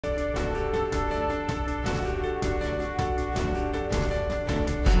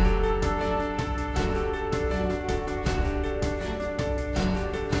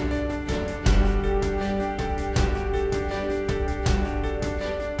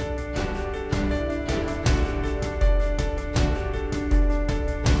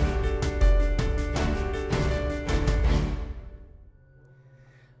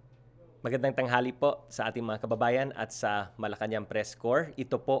Magandang tanghali po sa ating mga kababayan at sa Malacañang Press Corps.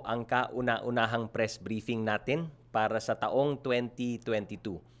 Ito po ang kauna-unahang press briefing natin para sa taong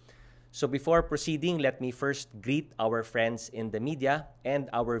 2022. So before proceeding, let me first greet our friends in the media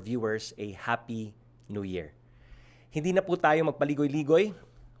and our viewers a Happy New Year. Hindi na po tayo magpaligoy-ligoy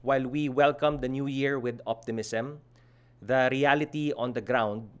while we welcome the new year with optimism. The reality on the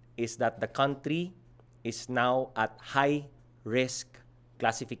ground is that the country is now at high risk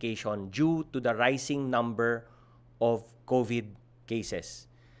classification due to the rising number of COVID cases.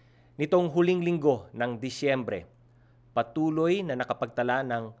 Nitong huling linggo ng Disyembre, patuloy na nakapagtala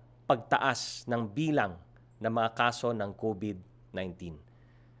ng pagtaas ng bilang ng mga kaso ng COVID-19.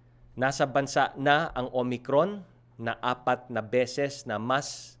 Nasa bansa na ang Omicron na 4 na beses na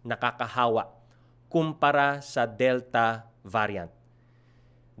mas nakakahawa kumpara sa Delta variant.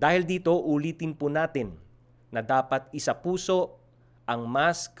 Dahil dito, ulitin po natin na dapat isapuso ang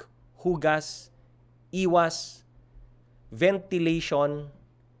mask, hugas, iwas, ventilation,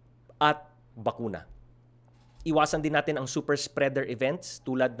 at bakuna. Iwasan din natin ang super spreader events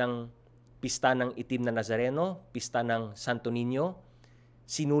tulad ng Pista ng Itim na Nazareno, Pista ng Santo Niño,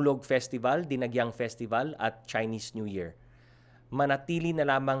 Sinulog Festival, Dinagyang Festival, at Chinese New Year. Manatili na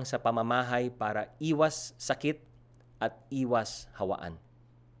lamang sa pamamahay para iwas sakit at iwas hawaan.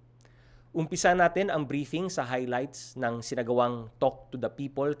 Umpisa natin ang briefing sa highlights ng sinagawang Talk to the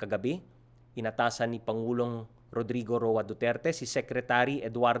People kagabi. Inatasan ni Pangulong Rodrigo Roa Duterte si Secretary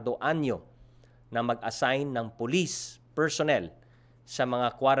Eduardo Año na mag-assign ng police personnel sa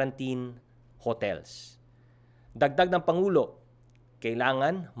mga quarantine hotels. Dagdag ng Pangulo,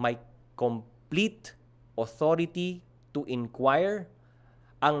 kailangan may complete authority to inquire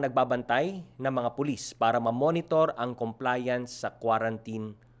ang nagbabantay ng mga pulis para ma-monitor ang compliance sa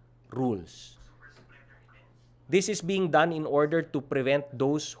quarantine rules. This is being done in order to prevent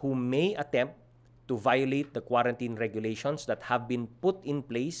those who may attempt to violate the quarantine regulations that have been put in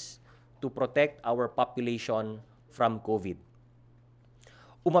place to protect our population from COVID.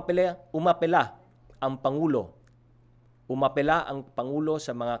 Umapela ang Pangulo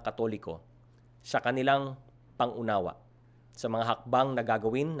sa mga Katoliko sa kanilang pangunawa sa mga hakbang na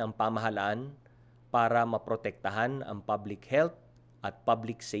gagawin ng pamahalaan para maprotektahan ang public health at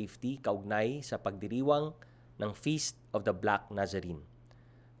public safety kaugnay sa pagdiriwang ng Feast of the Black Nazarene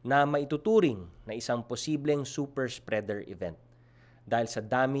na maituturing na isang posibleng super spreader event dahil sa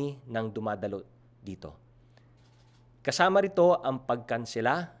dami ng dumadalo dito. Kasama rito ang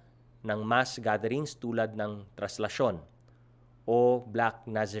pagkansela ng mass gatherings tulad ng traslasyon o Black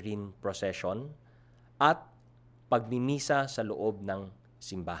Nazarene Procession at pagmimisa sa loob ng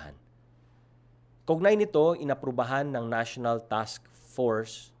simbahan. Kaugnay nito, inaprubahan ng National Task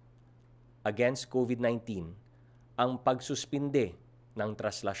Force Against COVID-19 ang pagsuspinde ng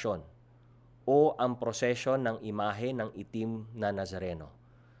traslasyon o ang prosesyon ng imahe ng itim na Nazareno.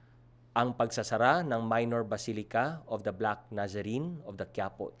 Ang pagsasara ng Minor Basilica of the Black Nazarene of the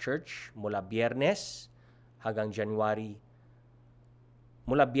Quiapo Church mula Biyernes, January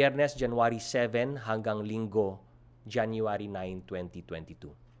 7 hanggang Linggo, January 9,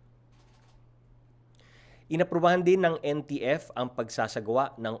 2022. Inaprubahan din ng NTF ang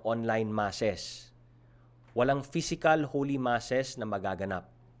pagsasagawa ng online masses. Walang physical holy masses na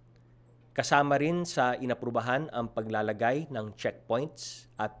magaganap. Kasama rin sa inaprubahan ang paglalagay ng checkpoints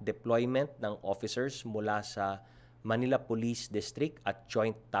at deployment ng officers mula sa Manila Police District at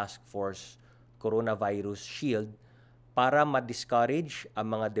Joint Task Force Coronavirus Shield para ma-discourage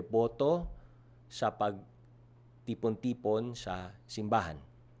ang mga deboto sa pagtipon-tipon sa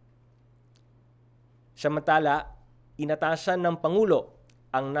simbahan. Samantala, inatasan ng Pangulo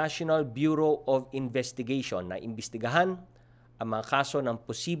ang National Bureau of Investigation na imbestigahan ang mga kaso ng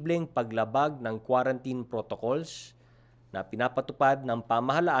posibleng paglabag ng quarantine protocols na pinapatupad ng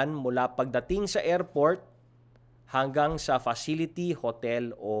pamahalaan mula pagdating sa airport hanggang sa facility,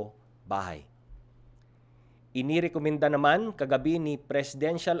 hotel o bahay. Inirekomenda naman kagabi ni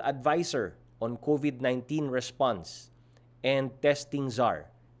Presidential Advisor on COVID-19 Response and Testing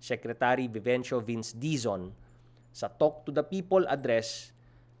Czar, Secretary Vivencio Vince Dizon, sa Talk to the People address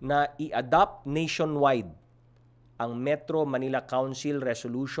na i-adopt nationwide ang Metro Manila Council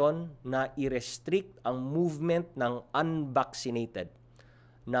resolution na i-restrict ang movement ng unvaccinated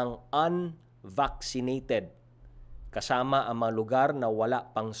kasama ang mga lugar na wala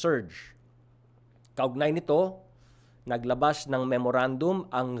pang surge. Kaugnay nito, naglabas ng memorandum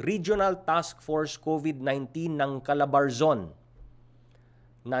ang Regional Task Force COVID-19 ng Calabarzon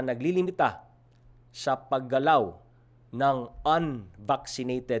na naglilimita sa paggalaw ng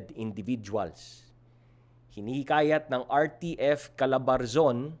unvaccinated individuals. Hinihikayat ng RTF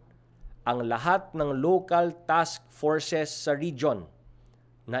Calabarzon ang lahat ng local task forces sa region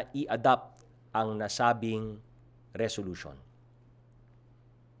na i-adopt ang nasabing resolution.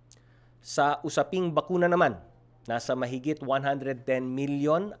 Sa usaping bakuna naman, nasa mahigit 110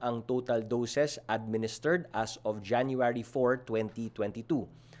 million ang total doses administered as of January 4, 2022,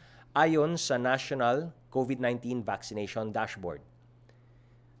 ayon sa National COVID-19 Vaccination Dashboard.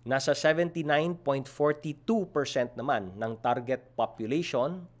 Nasa 79.42% naman ng target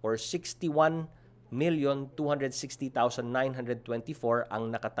population or 61,260,924 ang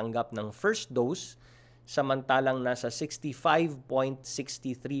nakatanggap ng first dose, samantalang nasa 65.63%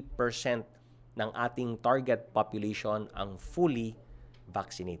 ng ating target population ang fully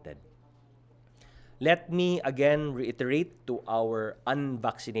vaccinated. Let me again reiterate to our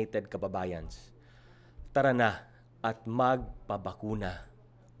unvaccinated kababayans. Tara na at magpabakuna.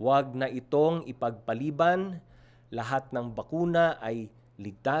 Huwag na itong ipagpaliban. Lahat ng bakuna ay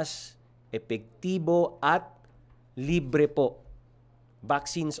ligtas, epektibo at libre po.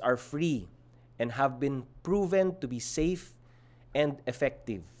 Vaccines are free and have been proven to be safe and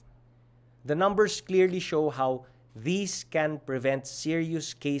effective. The numbers clearly show how these can prevent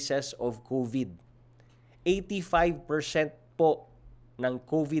serious cases of COVID. 85% po ng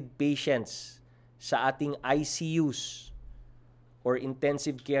COVID patients sa ating ICUs or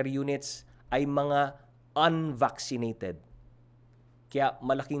intensive care units ay mga unvaccinated. Kaya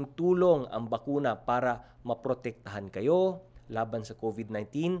malaking tulong ang bakuna para maprotektahan kayo laban sa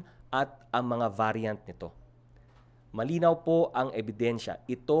COVID-19 at ang mga variant nito. Malinaw po ang ebidensya.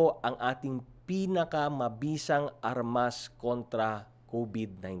 Ito ang ating pinakamabisang armas kontra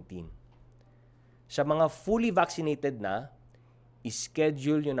COVID-19. Sa mga fully vaccinated na,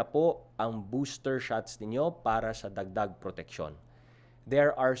 ischedule nyo na po ang booster shots ninyo para sa dagdag proteksyon.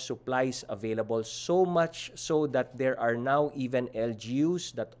 There are supplies available, so much so that there are now even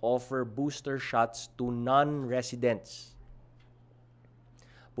LGUs that offer booster shots to non-residents.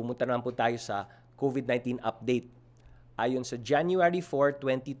 Pumunta naman po tayo sa COVID-19 update. Ayon sa January 4,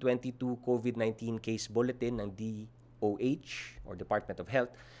 2022 COVID-19 case bulletin ng DOH or Department of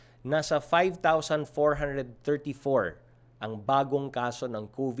Health, nasa 5,434 ang bagong kaso ng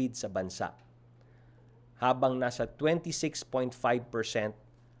COVID sa bansa, habang nasa 26.5%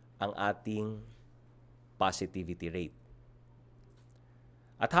 ang ating positivity rate.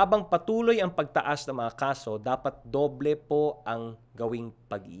 At habang patuloy ang pagtaas ng mga kaso, dapat doble po ang gawing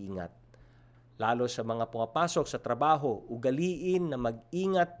pag-iingat. Lalo sa mga pumapasok sa trabaho, ugaliin na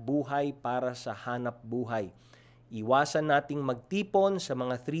mag-ingat buhay para sa hanap buhay. Iwasan nating magtipon sa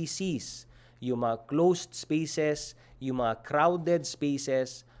mga 3 C's, yung mga closed spaces, yung mga crowded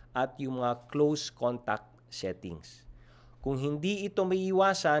spaces, at yung mga close contact settings. Kung hindi ito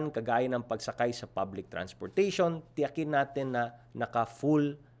maiiwasan, kagaya ng pagsakay sa public transportation, tiyakin natin na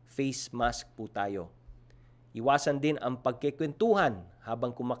naka-full face mask po tayo. Iwasan din ang pagkikwentuhan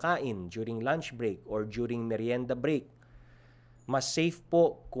habang kumakain during lunch break or during merienda break. Mas safe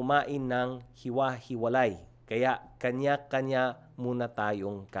po kumain ng hiwa-hiwalay. Kaya kanya-kanya muna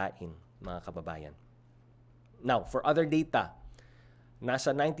tayong kain, mga kababayan. Now, for other data,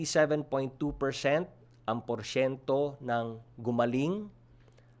 nasa 97.2% ang porsyento ng gumaling.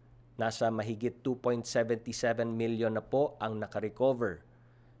 Nasa mahigit 2.77 million na po ang nakarecover.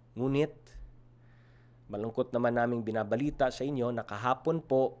 Ngunit, malungkot naman naming binabalita sa inyo na kahapon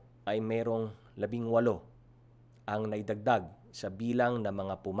po ay merong 18 ang naidagdag sa bilang ng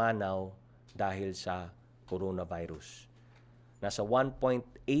mga pumanaw dahil sa coronavirus. Nasa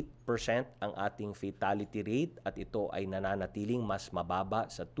 1.8% ang ating fatality rate at ito ay nananatiling mas mababa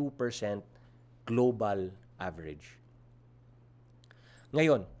sa 2% global average.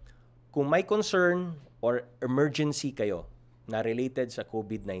 Ngayon, kung may concern or emergency kayo na related sa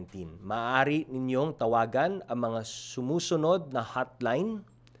COVID-19, maaari ninyong tawagan ang mga sumusunod na hotline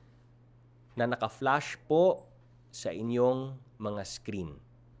na naka-flash po sa inyong mga screen.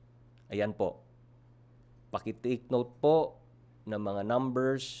 Ayan po. Paki-take note po ng mga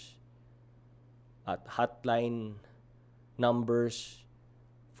numbers at hotline numbers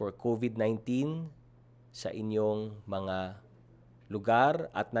for COVID-19 sa inyong mga lugar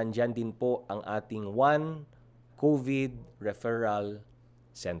at nandyan din po ang ating One COVID Referral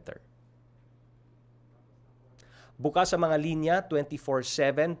Center. Bukas sa mga linya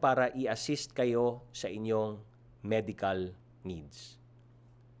 24/7 para i-assist kayo sa inyong medical needs.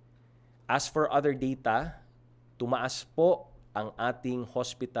 As for other data, tumaas po ang ating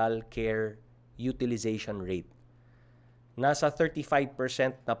hospital care utilization rate. Nasa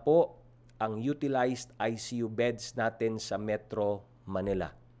 35% na po ang utilized ICU beds natin sa Metro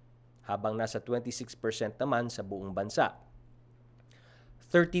Manila, habang nasa 26% naman sa buong bansa.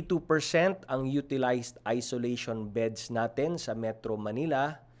 32% ang utilized isolation beds natin sa Metro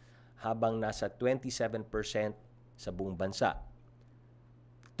Manila habang nasa 27% sa buong bansa.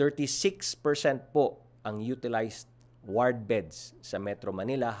 36% po ang utilized ward beds sa Metro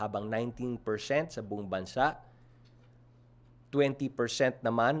Manila habang 19% sa buong bansa. 20%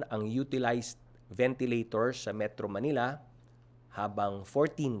 naman ang utilized ventilators sa Metro Manila habang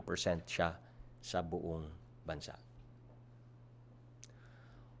 14% siya sa buong bansa.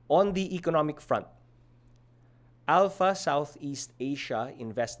 On the economic front, Alpha Southeast Asia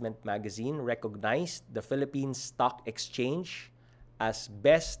Investment Magazine recognized the Philippines Stock Exchange as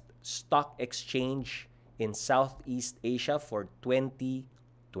best stock exchange in Southeast Asia for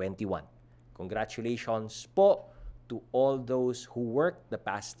 2021. Congratulations po to all those who worked the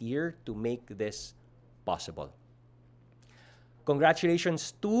past year to make this possible.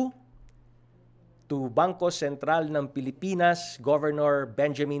 Congratulations to Bangko Sentral ng Pilipinas Governor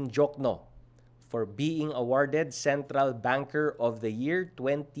Benjamin Diokno for being awarded Central Banker of the Year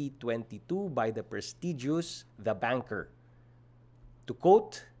 2022 by the prestigious The Banker. To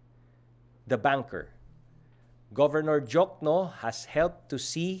quote The Banker, Governor Diokno has helped to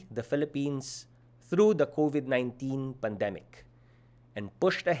see the Philippines through the COVID-19 pandemic and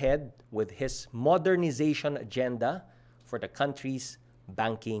pushed ahead with his modernization agenda for the country's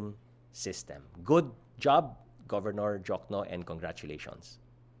banking system. Good job, Governor Diokno, and congratulations.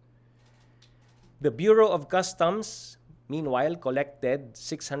 The Bureau of Customs, meanwhile, collected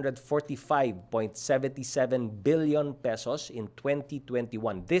 645.77 billion pesos in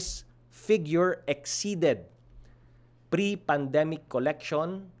 2021. This figure exceeded pre-pandemic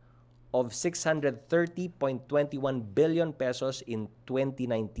collection of 630.21 billion pesos in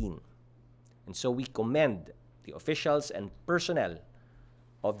 2019. And so we commend the officials and personnel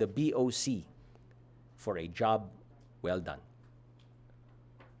of the BOC for a job well done.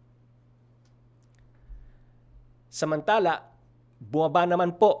 Samantala, bumaba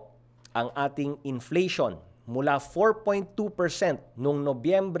naman po ang ating inflation mula 4.2% noong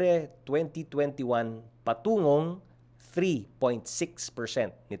Nobyembre 2021 patungong 3.6%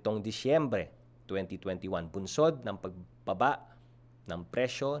 nitong Disyembre 2021. Bunsod ng pagbaba ng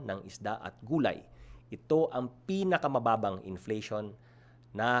presyo ng isda at gulay. Ito ang pinakamababang inflation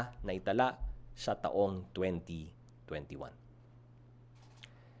na naitala sa taong 2021.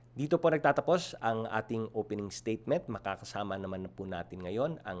 Dito po nagtatapos ang ating opening statement. Makakasama naman po natin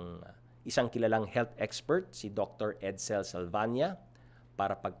ngayon ang isang kilalang health expert, si Dr. Edsel Salvania,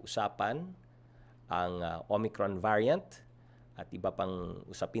 para pag-usapan ang Omicron variant at iba pang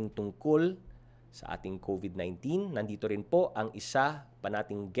usapin tungkol sa ating COVID-19. Nandito rin po ang isa pa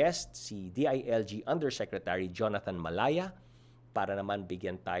nating guest, si DILG Undersecretary Jonathan Malaya, para naman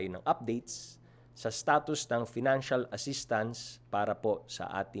bigyan tayo ng updates sa status ng financial assistance para po sa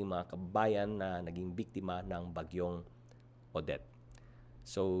ating mga kababayan na naging biktima ng bagyong Odette.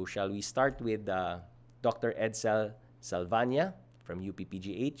 So, shall we start with Dr. Edsel Salvania from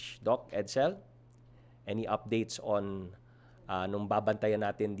UPPGH? Doc Edsel, any updates on nung babantayan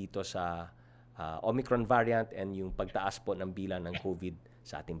natin dito sa Omicron variant and yung pagtaas po ng bilang ng COVID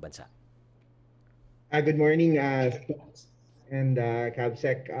sa ating bansa? Good morning, and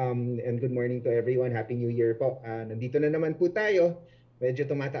Cabsec, and good morning to everyone. Happy New Year po. Nandito na naman po tayo. Medyo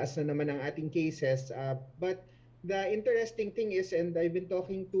tumataas na naman ang ating cases. But the interesting thing is, and I've been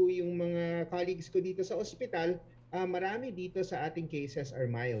talking to yung mga colleagues ko dito sa ospital, marami dito sa ating cases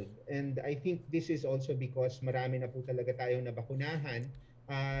are mild. And I think this is also because marami na po talaga tayong nabakunahan.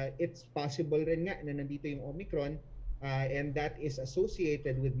 It's possible rin nga na nandito yung Omicron, and that is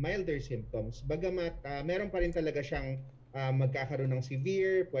associated with milder symptoms. Bagamat meron pa rin talaga siyang magkakaroon ng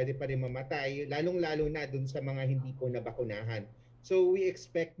severe, pwede pa rin mamatay, lalong-lalo na dun sa mga hindi po nabakunahan. So we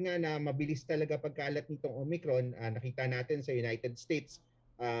expect nga na mabilis talaga pagkalat nitong Omicron. Nakita natin sa United States,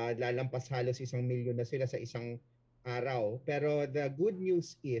 lalampas halos 1 milyon na sila sa isang araw. Pero the good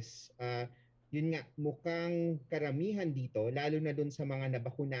news is, yun nga, mukhang karamihan dito, lalo na dun sa mga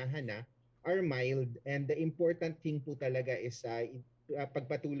nabakunahan na, are mild. And the important thing po talaga is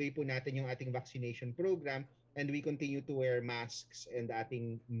pagpatuloy po natin yung ating vaccination program, and we continue to wear masks and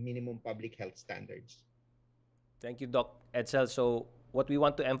ating minimum public health standards. Thank you, Doc Edsel. So what we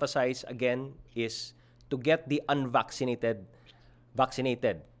want to emphasize again is to get the unvaccinated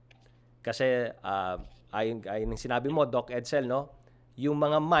vaccinated. Kasi ayon ng sinabi mo, Doc Edsel, no, yung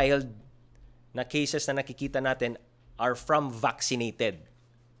mga mild na cases na nakikita natin are from vaccinated.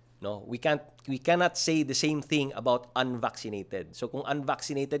 No, we cannot say the same thing about unvaccinated. So kung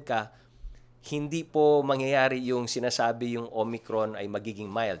unvaccinated ka, hindi po mangyayari yung sinasabi yung Omicron ay magiging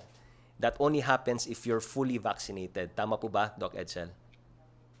mild. That only happens if you're fully vaccinated. Tama po ba, Doc Edsel?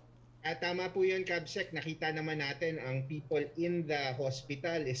 Tama po yun, Kabsec. Nakita naman natin ang people in the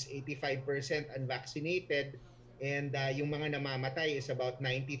hospital is 85% unvaccinated and yung mga namamatay is about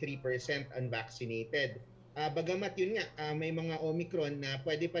 93% unvaccinated. Bagamat yun nga, may mga Omicron na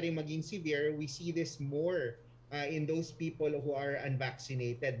pwede pa rin maging severe, we see this more in those people who are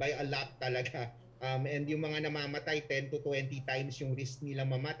unvaccinated by a lot talaga. And yung mga namamatay 10 to 20 times yung risk nila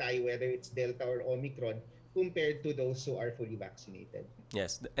mamatay, whether it's Delta or Omicron, compared to those who are fully vaccinated.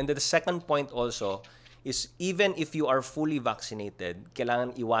 Yes. And the second point also is even if you are fully vaccinated,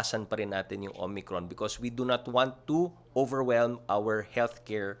 kailangan iwasan pa rin natin yung Omicron because we do not want to overwhelm our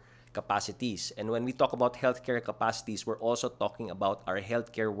healthcare capacities. And when we talk about healthcare capacities, we're also talking about our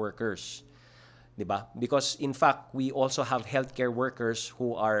healthcare workers. Diba? Because in fact, we also have healthcare workers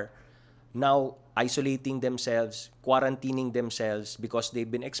who are now isolating themselves, quarantining themselves because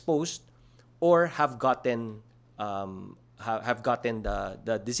they've been exposed or have gotten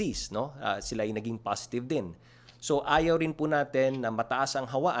the disease, no? Sila ay naging positive din. So ayaw rin po natin na mataas ang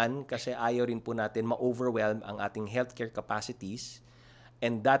hawaan kasi ayaw rin po natin ma-overwhelm ang ating healthcare capacities,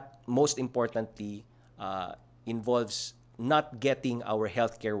 and that most importantly involves not getting our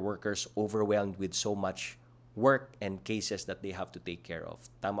healthcare workers overwhelmed with so much work and cases that they have to take care of.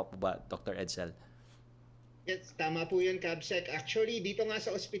 Tama po ba, Dr. Edsel? Yes, tama po yun, Kabsec. Actually, dito nga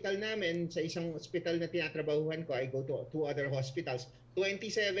sa ospital namin, sa isang ospital na tinatrabahuhan ko, I go to two other hospitals.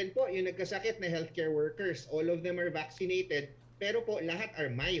 27 po yung nagkasakit na healthcare workers. All of them are vaccinated, pero po lahat are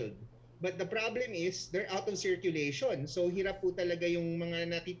mild. But the problem is, they're out of circulation. So hirap po talaga yung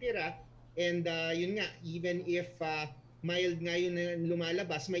mga natitira. And yun nga, even if mild nga yun na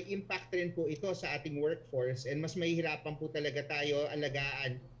lumalabas, may impact rin po ito sa ating workforce. And mas mahihirapan po talaga tayo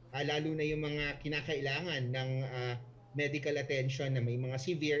alagaan lalo na yung mga kinakailangan ng medical attention na may mga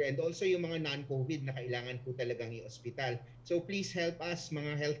severe and also yung mga non-COVID na kailangan po talagang i-hospital. So please help us,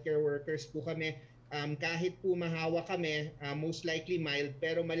 mga healthcare workers po kami. Kahit po mahawa kami, most likely mild,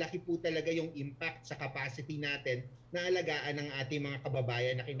 pero malaki po talaga yung impact sa capacity natin na alagaan ng ating mga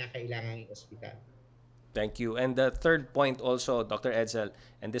kababayan na kinakailangan i-hospital. Thank you. And the third point also, Dr. Edsel,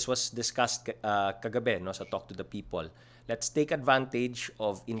 and this was discussed kagabi no, sa Talk to the People, let's take advantage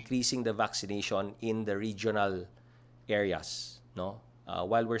of increasing the vaccination in the regional areas. No?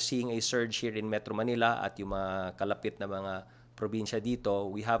 While we're seeing a surge here in Metro Manila at yung mga kalapit na mga probinsya dito,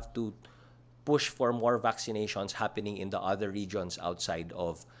 we have to push for more vaccinations happening in the other regions outside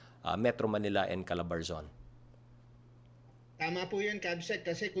of Metro Manila and Calabarzon. Tama po yun, Kabsec,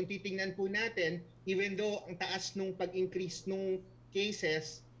 kasi kung titingnan po natin, even though ang taas nung pag-increase nung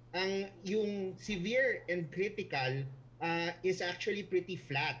cases, yung severe and critical is actually pretty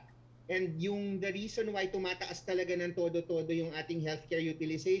flat. And the reason why tumataas talaga ng todo-todo yung ating healthcare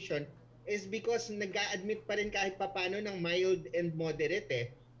utilization is because nag-a-admit pa rin kahit papano ng mild and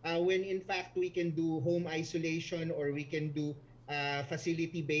moderate when in fact we can do home isolation or we can do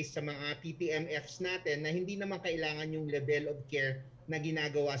facility-based sa mga PTMFs natin na hindi naman kailangan yung level of care na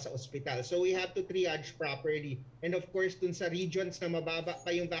ginagawa sa ospital. So we have to triage properly. And of course, dun sa regions na mababa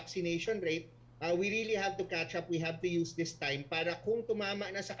pa yung vaccination rate, we really have to catch up. We have to use this time para kung tumama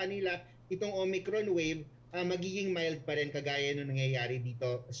na sa kanila itong Omicron wave, magiging mild pa rin kagaya nung nangyayari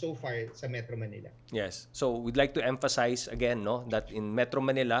dito so far sa Metro Manila. Yes. So we'd like to emphasize again no, that in Metro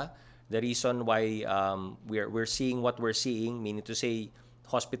Manila, the reason why we're seeing what we're seeing, meaning to say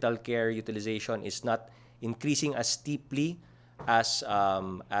hospital care utilization is not increasing as steeply as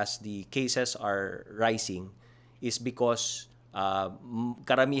the cases are rising, is because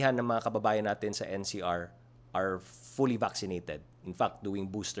karamihan ng mga kababayan natin sa NCR are fully vaccinated. In fact,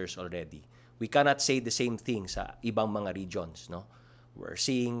 doing boosters already. We cannot say the same thing sa ibang mga regions, no? We're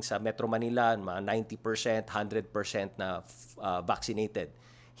seeing sa Metro Manila mga 90%, 100% na vaccinated.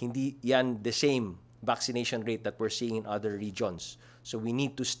 Hindi yan the same vaccination rate that we're seeing in other regions. So we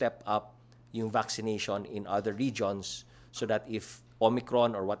need to step up yung vaccination in other regions so that if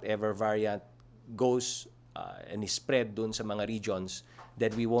Omicron or whatever variant goes and is spread dun sa mga regions,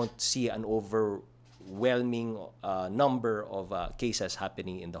 then we won't see an overwhelming number of cases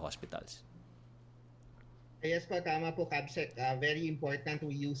happening in the hospitals. Yes po, tama po, Kabsec. Very important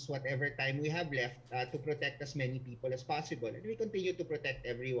we use whatever time we have left to protect as many people as possible. And we continue to protect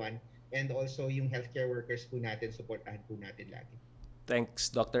everyone and also yung healthcare workers po natin, supportahan po natin lagi. Thanks,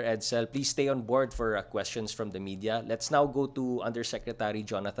 Dr. Edsel. Please stay on board for questions from the media. Let's now go to Undersecretary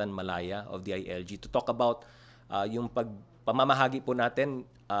Jonathan Malaya of the ILG to talk about yung pamamahagi po natin,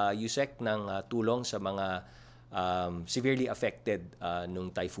 Yusek, ng tulong sa mga severely affected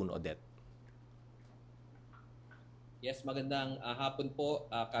nung Typhoon Odette. Yes, magandang hapon po,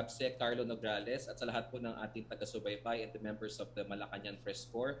 Kabsec, Karlo, Nograles, at sa lahat po ng ating taga-subaybay and the members of the Malacañang Press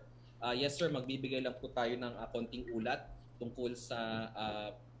Corps. Yes sir, magbibigay lang po tayo ng konting ulat tungkol sa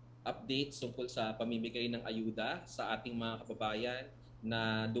updates tungkol sa pamimigay ng ayuda sa ating mga kababayan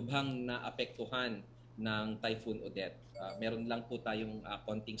na lubhang naapektuhan ng Typhoon Odette. Meron lang po tayong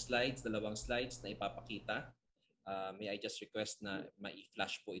konting slides, 2 slides na ipapakita. May I just request na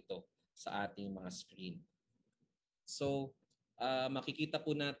mai-flash po ito sa ating mga screen. So, makikita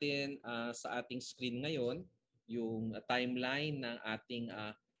po natin sa ating screen ngayon yung timeline ng ating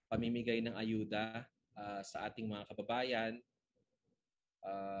pamimigay ng ayuda sa ating mga kababayan.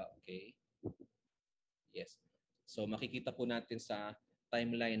 Okay. Yes. So makikita po natin sa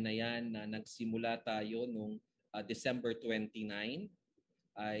timeline na yan na nagsimula tayo nung December 29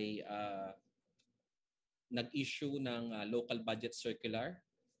 ay nag-issue ng local budget circular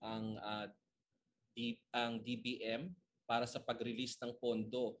ang DBM para sa pag-release ng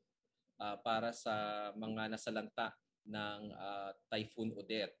pondo para sa mga nasalanta ng Typhoon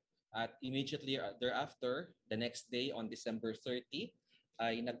Odette. At immediately thereafter, the next day on December 30,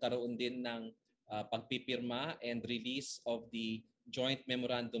 ay nagkaroon din ng pagpipirma and release of the Joint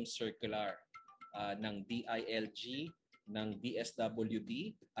Memorandum Circular ng DILG, ng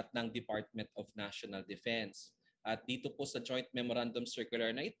DSWD at ng Department of National Defense. At dito po sa Joint Memorandum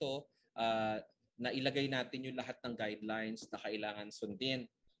Circular na ito, nailagay natin yung lahat ng guidelines na kailangan sundin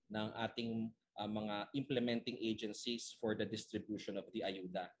ng ating mga implementing agencies for the distribution of the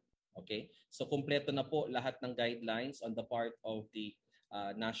ayuda. Okay? So kumpleto na po lahat ng guidelines on the part of the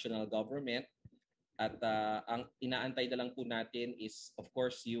national government at ang inaantay na lang po natin is of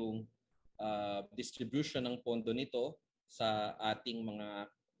course yung distribution ng pondo nito sa ating mga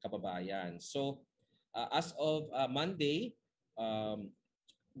kababayan. So as of Monday,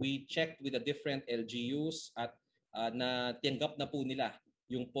 we checked with the different LGUs at natanggap na po nila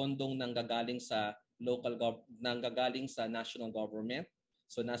yung pondong nanggagaling sa nanggagaling sa national government.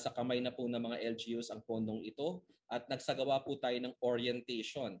 So nasa kamay na po ng mga LGUs ang pondong ito at nagsagawa po tayo ng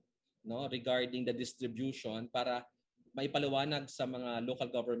orientation regarding the distribution para maipaliwanag sa mga local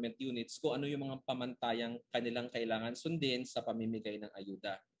government units kung ano yung mga pamantayang kanilang kailangan sundin sa pamimigay ng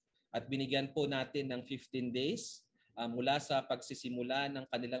ayuda. At binigyan po natin ng 15 days mula sa pagsisimula ng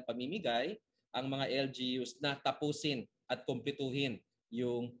kanilang pamimigay ang mga LGUs na tapusin at kumpletuhin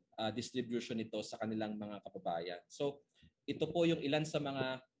yung distribution nito sa kanilang mga kababayan. So ito po yung ilan sa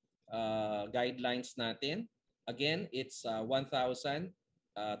mga guidelines natin. Again, it's 1,000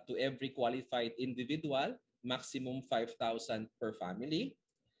 to every qualified individual, maximum 5,000 per family.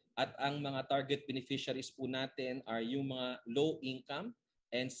 At ang mga target beneficiaries po natin are yung mga low income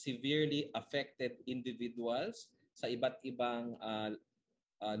and severely affected individuals sa iba't ibang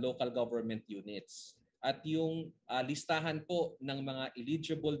local government units. At yung listahan po ng mga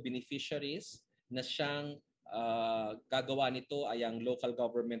eligible beneficiaries na siyang gagawa nito ay ang local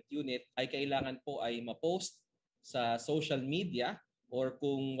government unit ay kailangan po ay ma-post sa social media or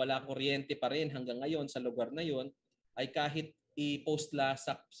kung wala kuryente pa rin hanggang ngayon sa lugar na yon ay kahit i-post la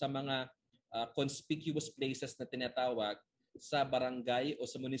sa mga conspicuous places na tinatawag sa barangay o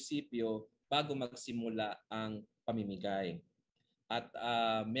sa munisipyo bago magsimula ang pamimigay. At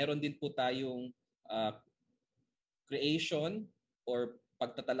meron din po tayong creation or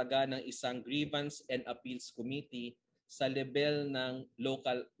pagtatalaga ng isang grievance and appeals committee sa level ng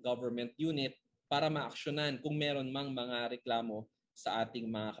local government unit para maaksyonan kung meron mang mga reklamo sa ating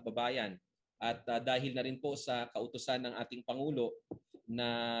mga kababayan. At dahil na rin po sa kautusan ng ating Pangulo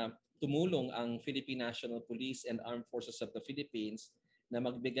na tumulong ang Philippine National Police and Armed Forces of the Philippines na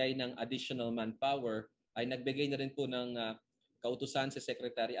magbigay ng additional manpower, ay nagbigay na rin po ng kautusan si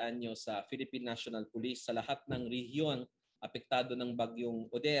Secretary Anyo sa Philippine National Police sa lahat ng rehiyon apektado ng bagyong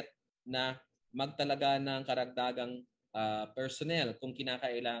Odette na magtalaga ng karagdagang personnel kung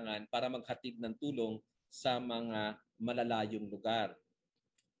kinakailangan para maghatid ng tulong sa mga malalayong lugar.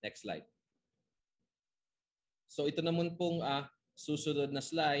 Next slide. So ito naman pong susunod na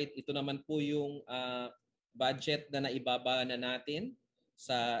slide, ito naman po yung budget na naibaba na natin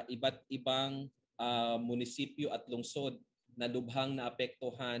sa iba't ibang munisipyo at lungsod na lubhang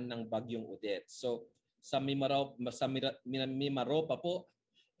naapektuhan ng bagyong Odette. So sa Mimaropa po,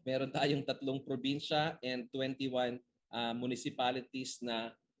 meron tayong 3 probinsya and 21 municipalities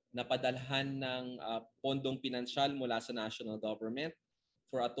na napadalhan ng pondong pinansyal mula sa national government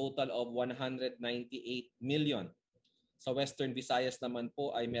for a total of 198 million. Sa Western Visayas naman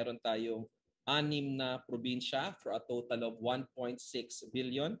po ay meron tayong 6 na probinsya for a total of 1.6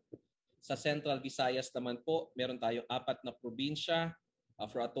 billion. Sa Central Visayas naman po, meron tayong 4 na probinsya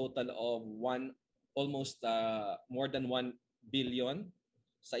for a total of almost more than 1 billion.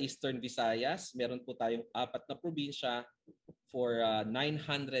 Sa Eastern Visayas, meron po tayong 4 na probinsya for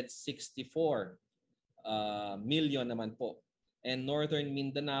 964 million naman po. And Northern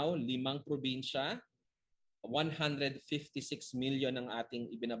Mindanao, 5 probinsya, 156 million ang ating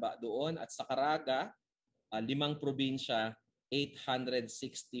ibinaba doon. At sa Caraga, 5 probinsya,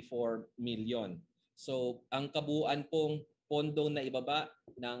 864 million. So ang kabuuan pong pondo na ibaba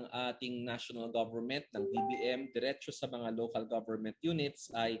ng ating national government, ng DBM, diretso sa mga local government units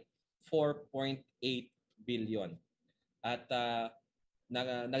ay 4.8 billion. At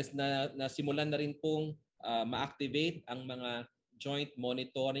nasimulan na rin pong ma-activate ang mga Joint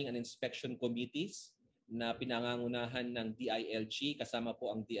Monitoring and Inspection Committees na pinangangunahan ng DILG, kasama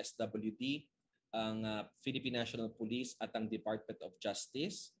po ang DSWD, ang Philippine National Police at ang Department of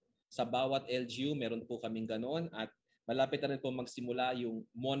Justice. Sa bawat LGU, meron po kaming ganon at malapit na rin po magsimula yung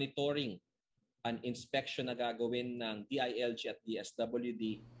monitoring and inspection na gagawin ng DILG at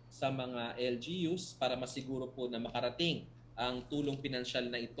DSWD sa mga LGUs para masiguro po na makarating ang tulong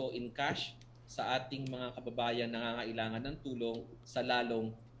pinansyal na ito in cash sa ating mga kababayan na nangangailangan ng tulong sa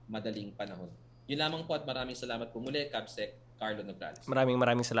lalong madaling panahon. Yun lamang po at maraming salamat po muli, Kabsec Karlo Nograles.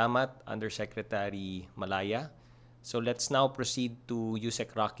 Maraming salamat, Undersecretary Malaya. So let's now proceed to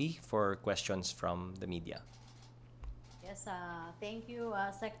Yusek Rocky for questions from the media. Yes, thank you,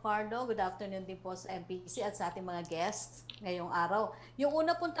 Sec Karlo. Good afternoon din po sa MPC at sa ating mga guests ngayong araw. Yung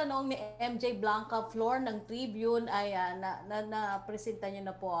una pong tanong ni MJ Blanca Flor ng Tribune ay na-presenta niyo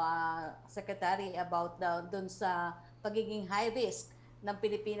na po, Secretary, about dun sa pagiging high risk ng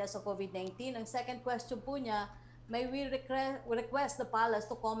Pilipinas sa COVID-19. Ang second question po niya, may we request the Palace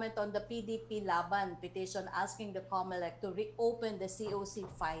to comment on the PDP Laban petition asking the COMELEC to reopen the COC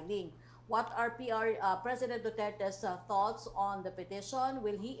filing. What are President Duterte's thoughts on the petition?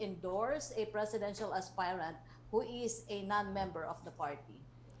 Will he endorse a presidential aspirant who is a non-member of the party?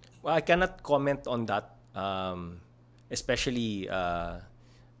 Well, I cannot comment on that, especially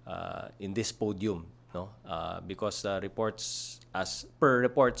in this podium, no? Because reports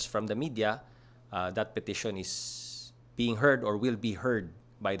from the media, that petition is being heard or will be heard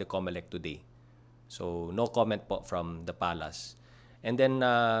by the COMELEC today. So no comment po from the Palace. And then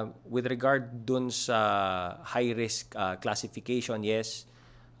with regard dun sa high risk classification, yes,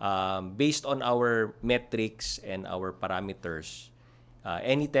 based on our metrics and our parameters,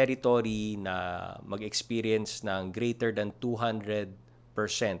 any territory na mag-experience ng greater than 200%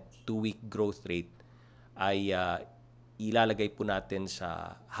 2-week growth rate ay ilalagay po natin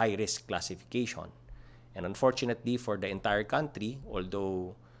sa high risk classification. And unfortunately for the entire country,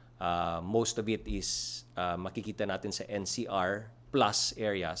 although most of it is makikita natin sa NCR plus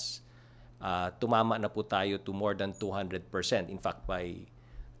areas, tumama na po tayo to more than 200%. In fact, by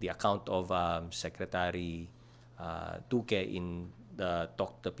the account of Secretary Tuque in the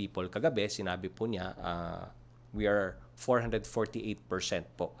Talk to People kagabi, sinabi po niya, we are 448%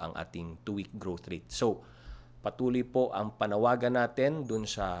 po ang ating 2-week growth rate. So, patuloy po ang panawagan natin dun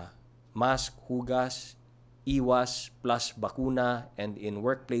sa mask, hugas, iwas, plus bakuna, and in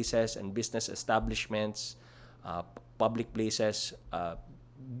workplaces and business establishments, public places,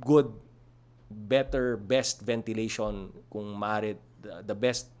 good, better, best ventilation, kung maaari, the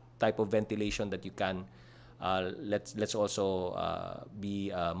best type of ventilation that you can. Let's also be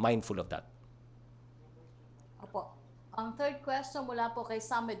mindful of that. Opo. Ang third question mula po kay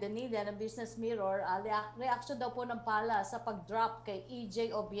Samuel Danilla ng Business Mirror, reaction daw po ng Pala sa pag-drop kay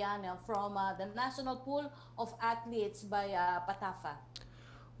EJ Obiana from the National Pool of Athletes by PATAFA.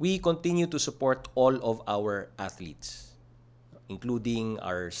 We continue to support all of our athletes, including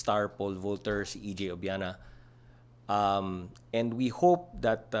our star pole vaulter, si EJ Obiana. And we hope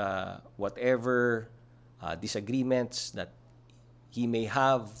that whatever disagreements that he may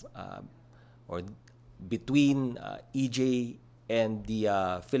have or between EJ and the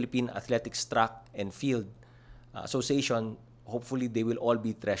Philippine Athletics Track and Field Association, hopefully they will all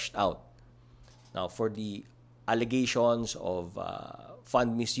be threshed out. Now, for the allegations of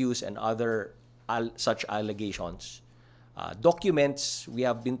fund misuse and other such allegations, documents, we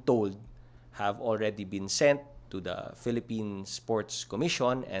have been told, have already been sent to the Philippine Sports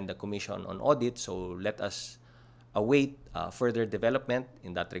Commission and the Commission on Audit. So let us await further development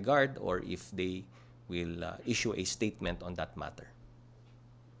in that regard, or if they will issue a statement on that matter.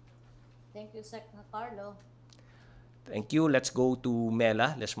 Thank you, Sec Karlo. Thank you. Let's go to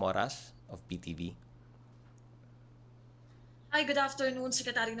Mela Lesmoras of PTV. Hi, good afternoon,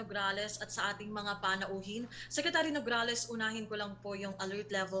 Secretary Nograles at sa ating mga panauhin. Secretary Nograles, unahin ko lang po yung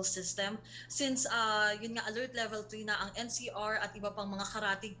alert level system. Since yun nga, alert level 3 na ang NCR at iba pang mga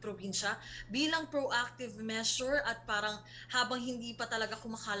karatig probinsya bilang proactive measure at parang habang hindi pa talaga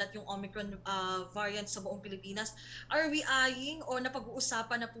kumakalat yung Omicron variant sa buong Pilipinas, are we eyeing o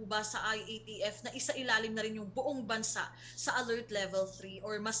napag-uusapan na po ba sa IATF na isa ilalim na rin yung buong bansa sa alert level 3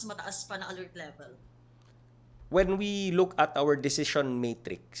 or mas mataas pa na alert level? When we look at our decision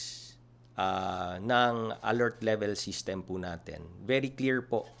matrix ng alert level system po natin, very clear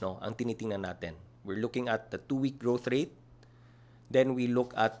po, no, ang tinitingnan natin. We're looking at the 2-week growth rate, then we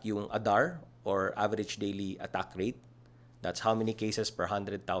look at yung ADAR or average daily attack rate. That's how many cases per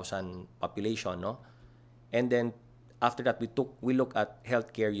 100,000 population, no? And then after that we look at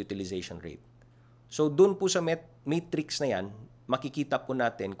healthcare utilization rate. So doon po sa matrix na yan, makikita po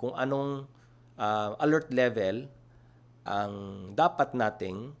natin kung anong alert level ang dapat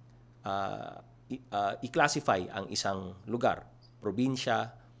nating i-classify ang isang lugar, probinsya.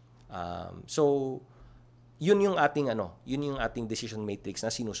 So yun yung ating decision matrix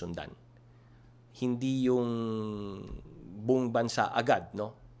na sinusundan. Hindi yung buong bansa agad,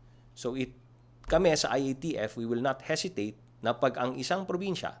 no? So kami sa IATF, we will not hesitate na pag ang isang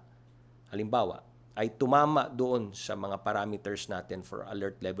probinsya, halimbawa, ay tumama doon sa mga parameters natin for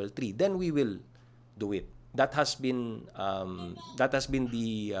alert level 3, then we will do it. That has been the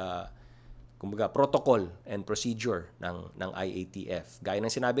kumbaga protocol and procedure ng IATF. Gaya ng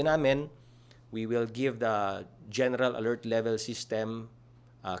sinabi namin, we will give the general alert level system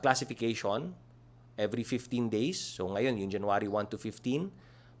classification every 15 days. So ngayon, yung January 1 to 15.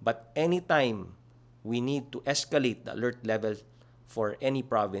 But anytime we need to escalate the alert level for any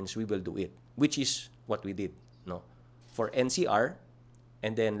province, we will do it, which is what we did, no? For NCR,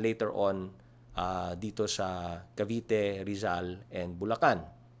 and then later on dito sa Cavite, Rizal, and Bulacan.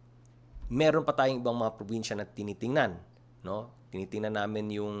 Meron pa tayong ibang mga probinsya na tinitingnan, no? Tinitingnan namin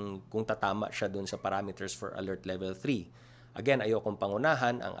yung kung tatama siya doon sa parameters for alert level 3. Again, ayokong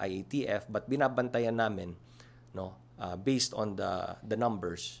pangunahan ang IATF, but binabantayan namin, no, based on the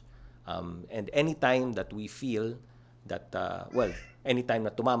numbers. And anytime that we feel that anytime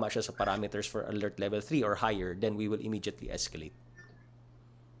na tumama siya sa parameters for alert level 3 or higher, then we will immediately escalate.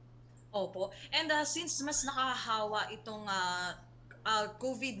 Opo. And since mas nakahawa itong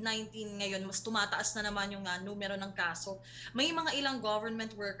COVID-19 ngayon, mas tumataas na naman yung numero ng kaso. May mga ilang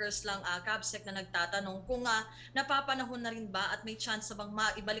government workers lang, CABSEC, na nagtatanong kung napapanahon na rin ba at may chance na bang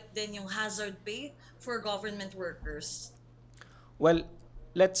maibalik din yung hazard pay for government workers? Well,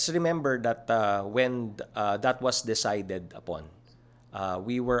 let's remember that when that was decided upon,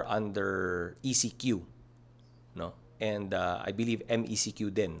 we were under ECQ, no? And I believe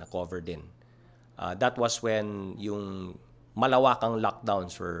MECQ din, na-cover din. That was when yung malawakang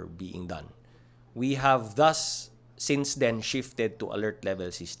lockdowns were being done. We have thus, since then, shifted to alert level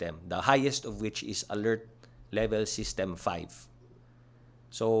system, the highest of which is alert level system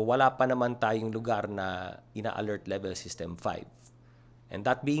 5. So wala pa naman tayong lugar na ina-alert level system 5. And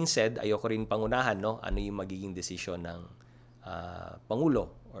that being said, ayoko rin pangunahan, no, ano yung magiging desisyon ng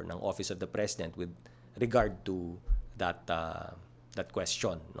Pangulo or ng Office of the President with regard to that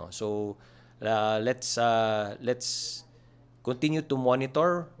question, no? So let's continue to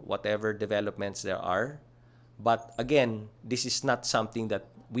monitor whatever developments there are, but again, this is not something that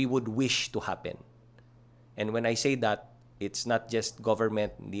we would wish to happen. And when I say that, it's not just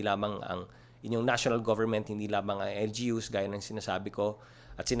government, hindi lamang ang inyong national government, hindi lamang ang LGUs, gaya ng sinasabi ko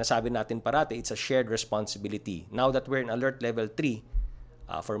at sinasabi natin parati, it's a shared responsibility. Now that we're in alert level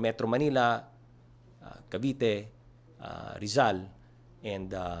 3 for Metro Manila, Cavite, Rizal, and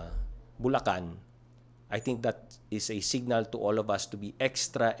Bulacan, I think that is a signal to all of us to be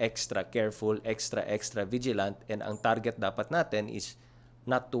extra careful, extra vigilant, and ang target dapat natin is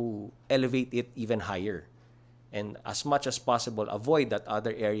not to elevate it even higher. And as much as possible, avoid that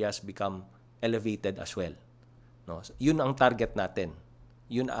other areas become elevated as well. No? So, yun ang target natin.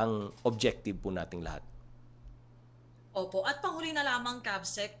 Yun ang objective po nating lahat. Opo. At panghuli na lamang,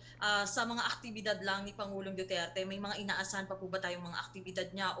 CABSEC, sa mga aktibidad lang ni Pangulong Duterte, may mga inaasahan pa po ba tayong mga aktibidad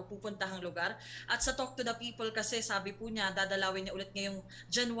niya o pupuntahang lugar? At sa Talk to the People kasi, sabi po niya, dadalawin niya ulit ngayong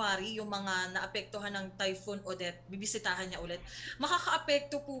January yung mga naapektuhan ng Typhoon Odette, bibisitahan niya ulit.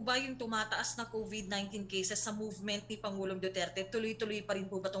 Makakaapekto po ba yung tumataas na COVID-19 cases sa movement ni Pangulong Duterte? Tuloy-tuloy pa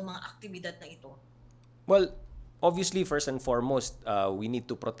rin po ba itong mga aktibidad na ito? Well, obviously, first and foremost, we need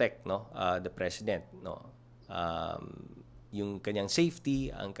to protect, no, the President, no? Yung kanyang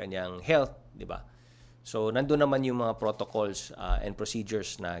safety, ang kanyang health, di ba? So nandun naman yung mga protocols and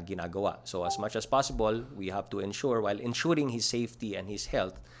procedures na ginagawa. So as much as possible, we have to ensure, while ensuring his safety and his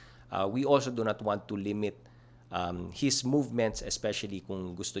health, we also do not want to limit his movements, especially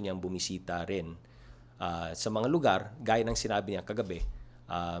kung gusto niyang bumisita rin sa mga lugar, gaya ng sinabi niya kagabi,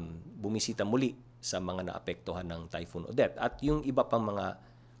 bumisita muli sa mga naapektuhan ng Typhoon Odette. At yung iba pang mga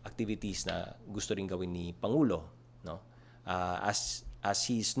activities na gusto rin gawin ni Pangulo, no? As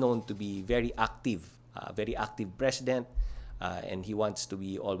he's known to be very active president, and he wants to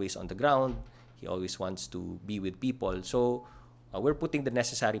be always on the ground. He always wants to be with people. So we're putting the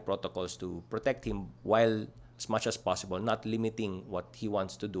necessary protocols to protect him while, as much as possible, not limiting what he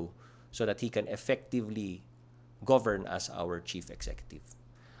wants to do so that he can effectively govern as our chief executive.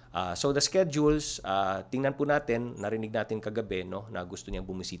 So the schedules, tingnan po natin, narinig natin kagabi, no, na gusto niyang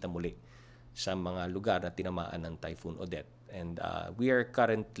bumisita muli sa mga lugar na tinamaan ng Typhoon Odette. And we are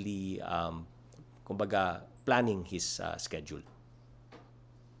currently, kumbaga, planning his schedule.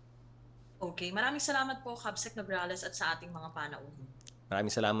 Okay, maraming salamat po, Kabsec Nograles, at sa ating mga panauhin.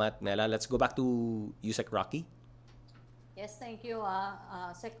 Maraming salamat, Mela. Let's go back to Yusek Rocky. Yes, thank you,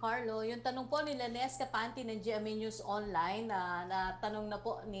 Sec Karlo. Yung tanong po ni Lenes Kapanti ng GMA News Online, na tanong na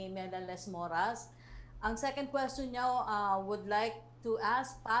po ni Melales Moras. Ang second question niya, would like to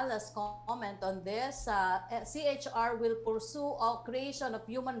ask Pala's comment on this. CHR will pursue a creation of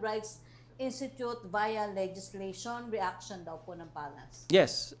Human Rights Institute via legislation. Reaction daw po ng Palas.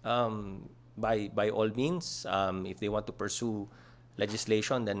 Yes, by all means, if they want to pursue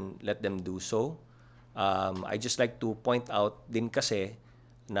legislation, then let them do so. I just like to point out din kasi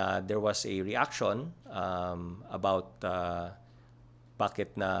na there was a reaction about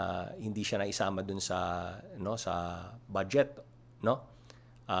bakit na hindi siya naisama dun sa sa budget, no?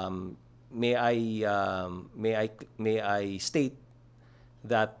 May I state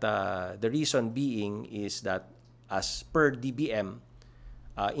that the reason being is that, as per DBM,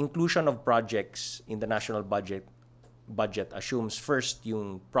 inclusion of projects in the national budget assumes first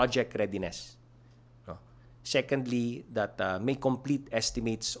yung project readiness. Secondly, that may complete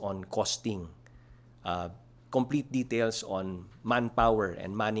estimates on costing, complete details on manpower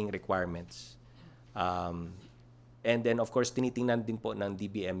and manning requirements. And then, of course, tinitingnan din po ng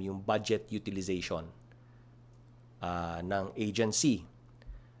DBM yung budget utilization ng agency.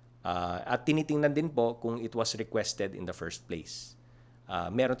 At tinitingnan din po kung it was requested in the first place.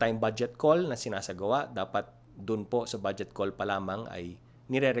 Meron tayong budget call na sinasagawa. Dapat dun po sa budget call pa lamang ay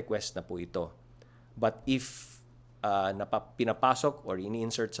nire-request na po ito. But if pinapasok or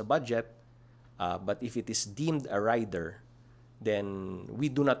ini-insert sa budget, but if it is deemed a rider, then we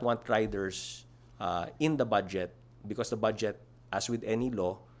do not want riders in the budget, because the budget, as with any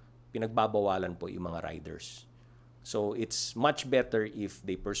law, pinagbabawalan po yung mga riders. So it's much better if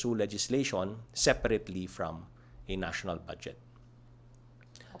they pursue legislation separately from a national budget.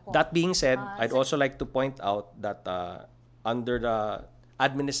 That being said, I'd also like to point out that under the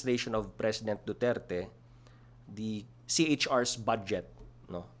administration of President Duterte, the CHR's budget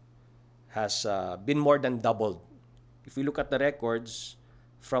has been more than doubled. If we look at the records,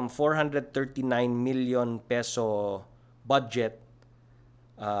 from 439 million peso budget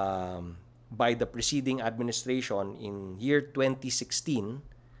by the preceding administration in year 2016,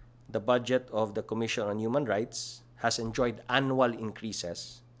 the budget of the Commission on Human Rights has enjoyed annual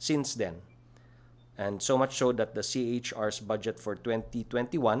increases since then. And so much so that the CHR's budget for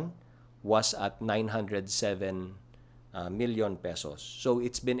 2021 was at 907 million pesos. So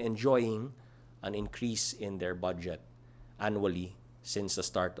it's been enjoying an increase in their budget annually since the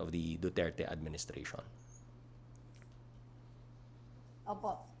start of the Duterte administration.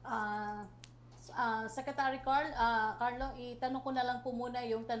 Opo. Secretary Karlo, itanong ko na lang po muna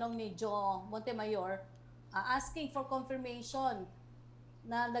yung tanong ni Joe Montemayor, asking for confirmation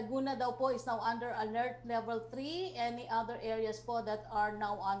na Laguna daw po is now under alert level 3. Any other areas po that are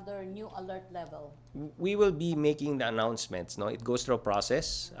now under new alert level? We will be making the announcements. No, it goes through a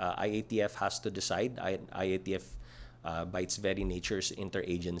process. IATF has to decide. IATF, by its very nature, is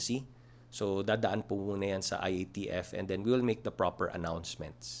interagency. So dadaan po muna yan sa IATF, and then we will make the proper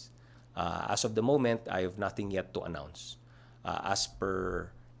announcements. As of the moment, I have nothing yet to announce. As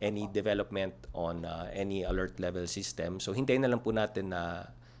per any development on any alert level system. So hintayin na lang po natin na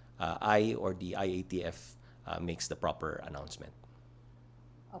I or the IATF makes the proper announcement.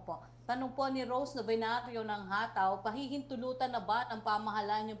 Opo. Tanong po ni Rose Novenario ng Hataw, pahihintulutan na ba ng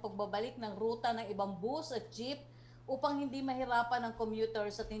pamahalaan yung pagbabalik ng ruta ng ibang bus at jeep upang hindi mahirapan ng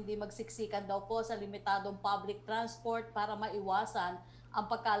commuters at hindi magsiksikan daw po sa limitadong public transport para maiwasan ang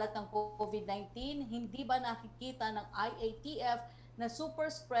pagkalat ng COVID-19? Hindi ba nakikita ng IATF na super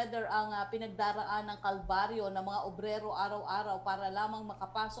spreader ang pinagdaraan ng kalbaryo ng mga obrero araw-araw para lamang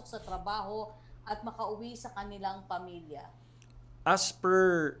makapasok sa trabaho at makauwi sa kanilang pamilya? As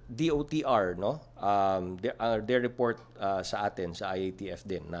per DOTR, no, their report sa atin, sa IATF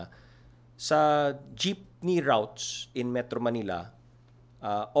din, na sa jeepney routes in Metro Manila,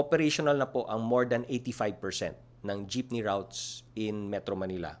 operational na po ang more than 85% ng jeepney routes in Metro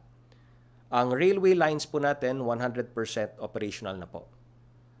Manila. Ang railway lines po natin, 100% operational na po.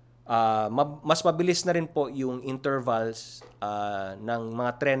 Mas mabilis na rin po yung intervals ng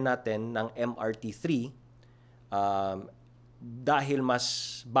mga tren natin ng MRT3 dahil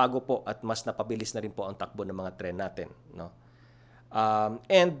mas bago po at mas napabilis na rin po ang takbo ng mga tren natin, no?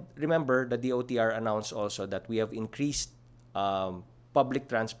 And remember, the DOTR announced also that we have increased public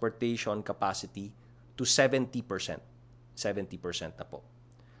transportation capacity to 70%. 70% na po.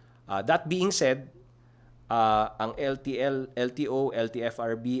 That being said, ang LTO,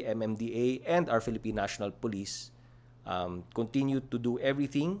 LTFRB, MMDA, and our Philippine National Police continue to do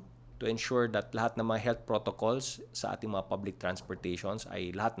everything to ensure that lahat ng mga health protocols sa ating mga public transportations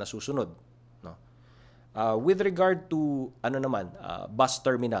ay lahat nasusunod, no? With regard to bus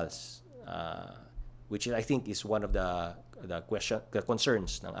terminals, which I think is one of the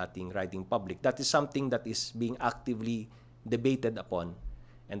concerns ng ating riding public, that is something that is being actively debated upon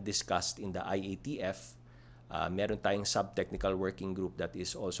and discussed in the IATF. Meron tayong sub-technical working group that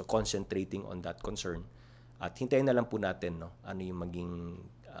is also concentrating on that concern. At hintayin na lang po natin, no, ano yung maging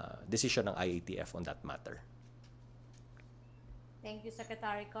decision ng IATF on that matter. Thank you,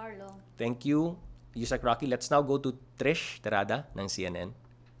 Secretary Karlo. Thank you, Yusek Rocky. Let's now go to Trish Terada ng CNN.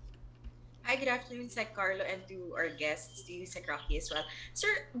 Hi, good afternoon, Sec Karlo, and to our guests, to you, Sec Rocky, as well.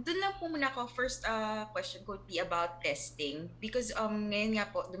 Sir, dun lang po muna ako. First question could be about testing. Because ngayon nga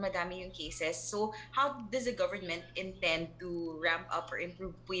po, dumadami yung cases. So, how does the government intend to ramp up or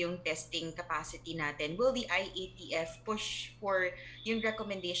improve po yung testing capacity natin? Will the IATF push for yung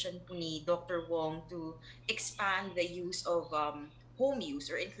recommendation po ni Dr. Wong to expand the use of home use,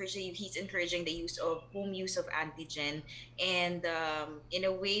 or he's encouraging the use of home use of antigen, and in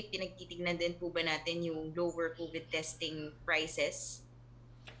a way pinagtitignan din po ba natin yung lower COVID testing prices?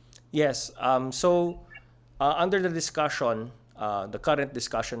 Yes. So under the discussion, the current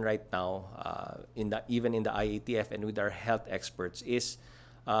discussion right now, even in the IATF and with our health experts, is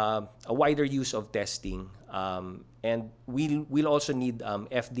a wider use of testing, and we'll also need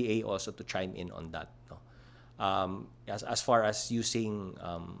FDA also to chime in on that. No? As far as using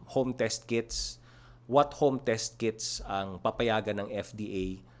home test kits, what home test kits ang papayagan ng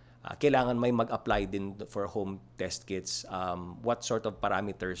FDA, kailangan may mag-apply din for home test kits, what sort of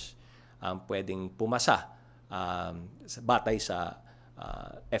parameters pwedeng pumasa batay sa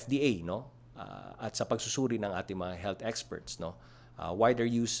FDA, no? At sa pagsusuri ng ating mga health experts, no? Wider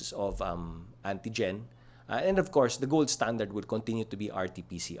use of antigen, and of course the gold standard will continue to be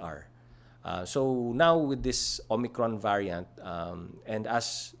RT-PCR. So now with this Omicron variant, and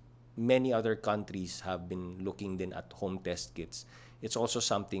as many other countries have been looking din at home test kits, it's also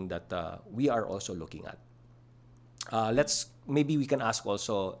something that we are also looking at. Maybe we can ask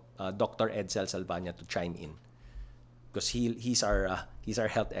also Dr. Edsel Salvania to chime in, because he's our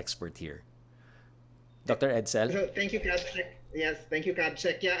health expert here. Dr. Edsel? So, thank you, Cabsec. Yes, thank you,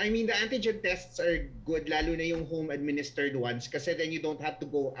 Cabsec. Yeah, I mean, the antigen tests are good, lalo na yung home-administered ones, kasi then you don't have to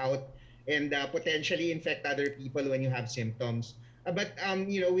go out and potentially infect other people when you have symptoms. But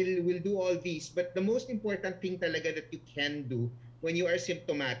we'll do all these. But the most important thing talaga that you can do when you are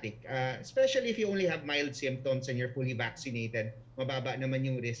symptomatic, especially if you only have mild symptoms and you're fully vaccinated, mababa naman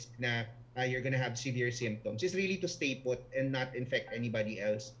yung risk na you're gonna have severe symptoms, is really to stay put and not infect anybody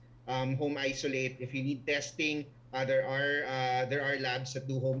else. Home isolate. If you need testing, there are labs that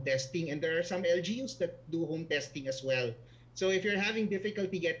do home testing, and there are some LGUs that do home testing as well. So if you're having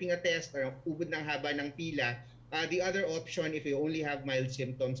difficulty getting a test or ubod ng haba ng pila, the other option, if you only have mild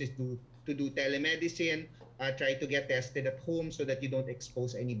symptoms, is to do telemedicine, try to get tested at home so that you don't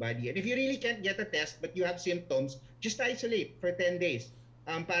expose anybody. And if you really can't get a test but you have symptoms, just isolate for 10 days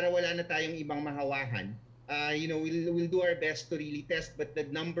para wala na tayong ibang mahawahan. We'll do our best to really test, but the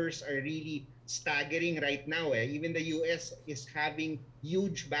numbers are really staggering right now. Even the US is having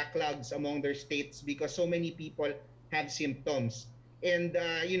huge backlogs among their states because so many people have symptoms. And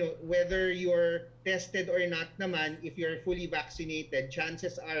whether you're tested or not naman, if you're fully vaccinated,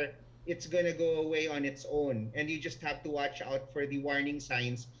 chances are it's gonna go away on its own, and you just have to watch out for the warning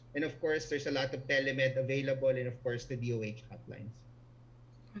signs. And of course, there's a lot of telemed available, and of course the DOH hotlines.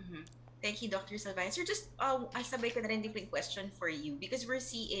 Mm-hmm. Thank you, Dr. Salvania. Sir, just sabay ko na rin din po yung question for you, because we're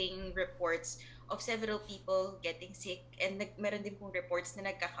seeing reports of several people getting sick, and meron din pong reports na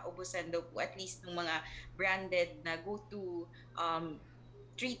nagkakaubusan daw po at least ng mga branded na go-to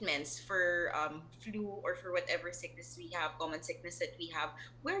treatments for flu or for whatever sickness we have, common sickness that we have.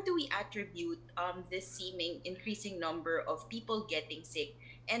 Where do we attribute this seeming increasing number of people getting sick,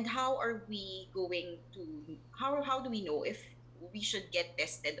 and how are we going to how do we know if we should get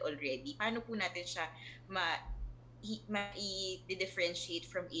tested already? Paano po natin siya i-differentiate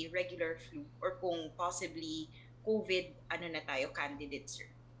from a regular flu, or kung possibly COVID na tayo candidate, sir?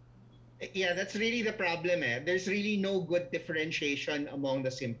 Yeah, that's really the problem. There's really no good differentiation among the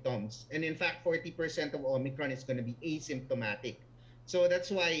symptoms. And in fact, 40% of Omicron is going to be asymptomatic. So that's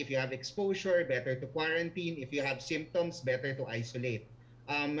why if you have exposure, better to quarantine. If you have symptoms, better to isolate.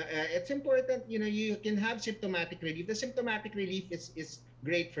 It's important, you can have symptomatic relief. The symptomatic relief is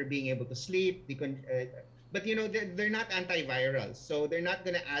great for being able to sleep. But they're not antivirals. So they're not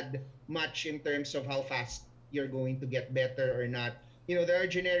going to add much in terms of how fast you're going to get better or not. There are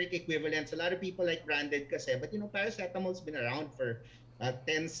generic equivalents. A lot of people like branded kasi, but paracetamol's been around for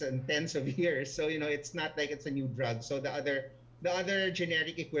tens and tens of years. So, it's not like it's a new drug. So the other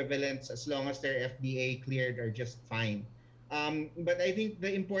generic equivalents, as long as they're FDA cleared, are just fine. But I think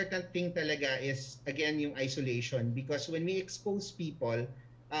the important thing talaga is, again, yung isolation. Because when we expose people,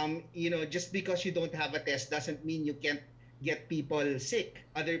 just because you don't have a test doesn't mean you can't get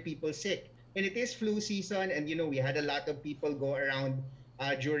other people sick. And it is flu season, and we had a lot of people go around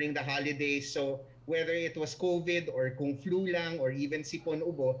during the holidays. So whether it was COVID or kung flu lang or even sipon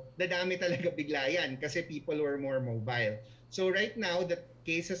ubo, dadami talaga bigla yan kasi people were more mobile. So right now, the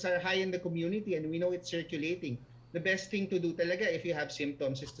cases are high in the community and we know it's circulating. The best thing to do talaga if you have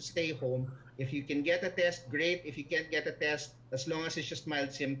symptoms is to stay home. If you can get a test, great. If you can't get a test, as long as it's just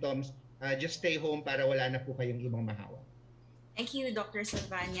mild symptoms, just stay home para wala na po kayong ibang mahawa. Thank you, Dr.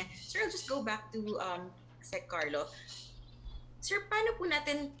 Salvania. Sir, I'll just go back to Sec Karlo. Sir, paano po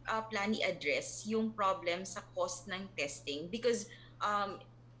natin plan i-address yung problem sa cost ng testing? Because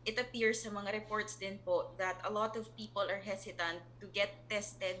it appears sa mga reports din po that a lot of people are hesitant to get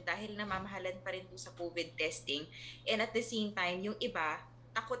tested dahil namamahalan pa rin po sa COVID testing. And at the same time, yung iba,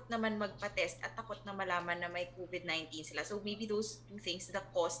 takot naman magpa-test at takot na malaman na may COVID-19 sila. So maybe those two things, the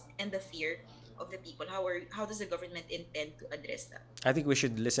cost and the fear of the people, how does the government intend to address that? I think we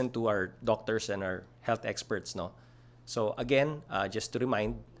should listen to our doctors and our health experts, no? So again, just to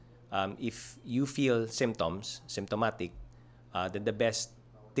remind, if you feel symptomatic, then the best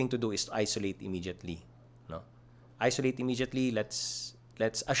thing to do is to isolate immediately, no? Isolate immediately. Let's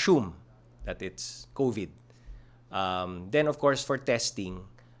assume that it's COVID. Then of course for testing,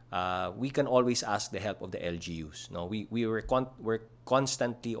 we can always ask the help of the LGUs. No, we're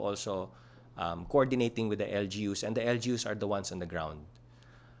constantly also coordinating with the LGUs, and the LGUs are the ones on the ground.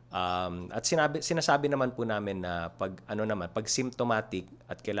 At sinasabi naman po namin na pag symptomatic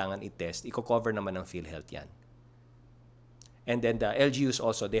at kailangan i-test, i-cover naman ng PhilHealth yan. And then the LGUs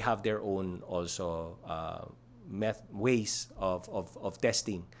also, they have their own also ways of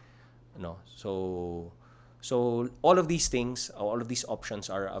testing, no? So all of these things, all of these options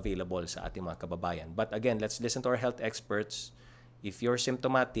are available sa ating mga kababayan. But again, let's listen to our health experts. If you're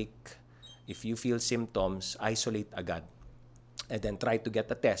symptomatic, if you feel symptoms, isolate agad. And then try to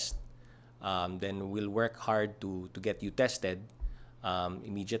get a test. Then we'll work hard to get you tested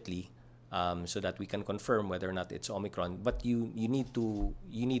immediately so that we can confirm whether or not it's Omicron. But you need to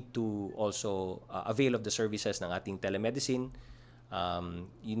also avail of the services ng ating telemedicine.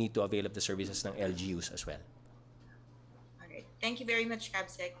 You need to avail of the services ng LGUs as well. All right. Thank you very much,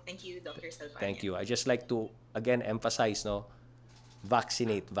 Cabsec. Thank you, Dr. Salvania. Thank you. I just like to again emphasize, no,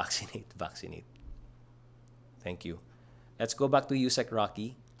 vaccinate. Thank you. Let's go back to you, Sec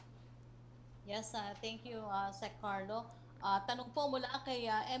Rocky. Yes, thank you, Sec Karlo. Tanong po mula kay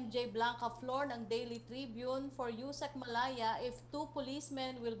MJ Blanca Flor ng Daily Tribune. For you, Sec Malaya, if 2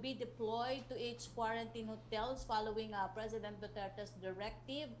 policemen will be deployed to each quarantine hotels following President Duterte's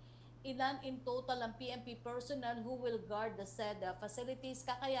directive, ilan in total ang PNP personnel who will guard the said facilities?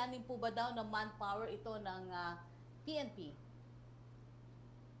 Kakayanin po ba daw ng manpower ito ng PNP?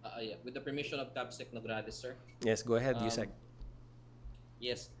 Yeah. With the permission of Cabsec Nograles, sir. Yes, go ahead, Yusek.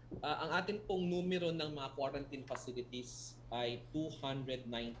 Yes. Ang atin pong numero ng mga quarantine facilities ay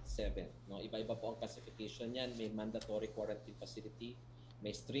 297. No? Iba-iba po ang classification niyan. May mandatory quarantine facility,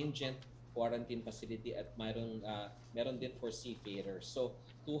 may stringent quarantine facility, at meron din for seafarers. So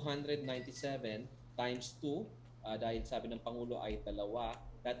 297 times 2, dahil sabi ng Pangulo ay 2,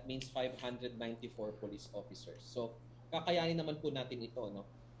 that means 594 police officers. So kakayanin naman po natin ito, no?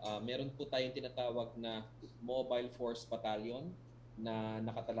 Meron po tayong tinatawag na Mobile Force Battalion, na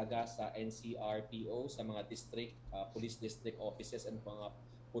nakatalaga sa NCRPO, sa mga district, police district offices and mga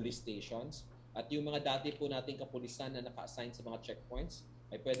police stations. At yung mga dati po nating kapulisan na naka-assign sa mga checkpoints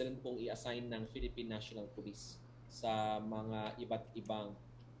ay pwede rin pong i-assign ng Philippine National Police sa mga iba't ibang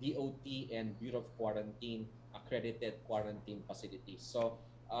DOT and Bureau of Quarantine accredited quarantine facilities. So,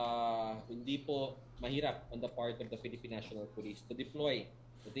 hindi po mahirap on the part of the Philippine National Police to deploy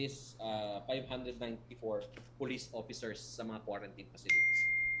this 594 police officers sa mga quarantine facilities.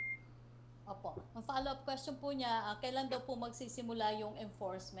 Opo. Ang follow-up question po niya, kailan daw po magsisimula yung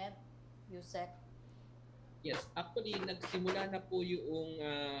enforcement, Yusek? Yes, actually nagsimula na po yung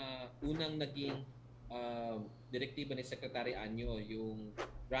unang naging direktiba ni Secretary Anyo, yung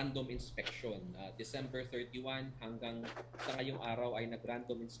random inspection. December 31 hanggang sa ngayong araw ay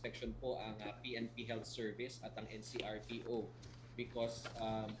nag-random inspection po ang PNP Health Service at ang NCRPO because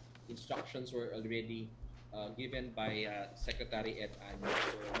instructions were already given by Secretary Ed Anyo.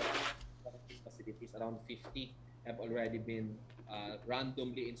 So, facilities, around 50 have already been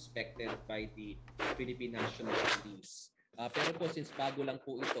randomly inspected by the Philippine National Police. Pero po since bago lang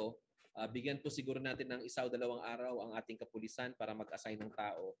po ito, bigyan po siguro natin ng isa o dalawang araw ang ating kapulisan para mag-assign ng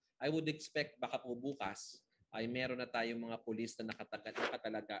tao. I would expect baka po bukas ay meron na tayong mga pulis na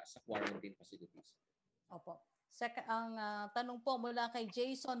nakatalaga sa quarantine facilities. Opo. Ang tanong po mula kay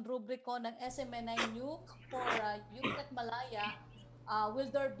Jason Rubrico ng SMNI News for Yusek Malaya,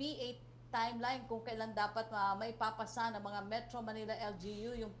 will there be a timeline kung kailan dapat maipapasa ng mga Metro Manila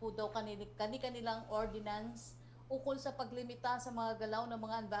LGU yung po daw kanilang ordinance ukol sa paglimita sa mga galaw ng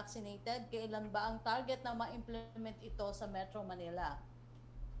mga unvaccinated? Kailan ba ang target na ma-implement ito sa Metro Manila?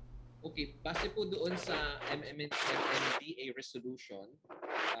 Okay, base po doon sa MMDA resolution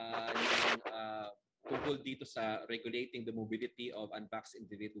tungkol dito sa regulating the mobility of unvaccinated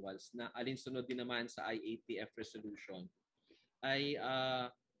individuals na alinsunod din naman sa IATF resolution ay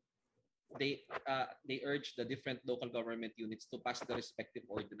they urge the different local government units to pass the respective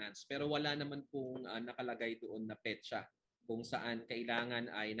ordinance. Pero wala naman pong nakalagay doon na petsa kung saan kailangan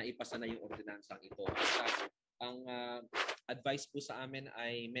ay naipasa na yung ordinansang ito. Ang advice po sa amin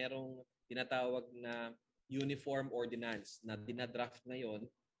ay merong tinatawag na uniform ordinance na dinadraft ngayon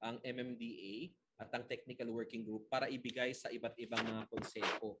ang MMDA at ang Technical Working Group para ibigay sa iba't ibang mga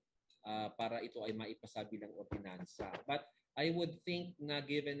konseho para ito ay maipasa bilang ordinansa. But I would think na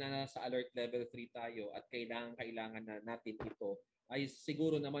given na sa alert level 3 tayo at kailangan na natin ito, ay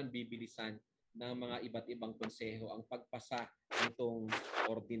siguro naman bibilisan ng mga iba't ibang konseho ang pagpasa nitong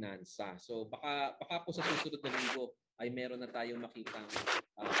ordinansa. So baka po sa susunod na linggo ay meron na tayong makitang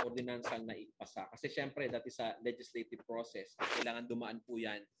ordinansang naipasa. Kasi syempre that is a legislative process. Kailangan dumaan po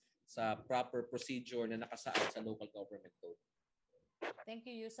yan sa proper procedure na nakasaad sa local government code. Thank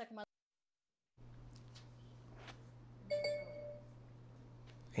you, Yusek Malaya.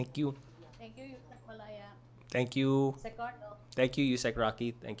 Thank you. Thank you, Yusek Malaya. Thank you. Sec Karlo. Thank you, Yusek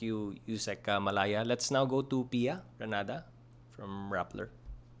Rocky. Thank you, Yusek Malaya. Let's now go to Pia Granada from Rappler.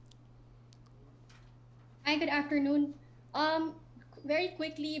 Hi, good afternoon. Very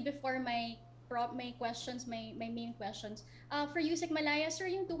quickly before my main questions, for Yusek Malaya, sir,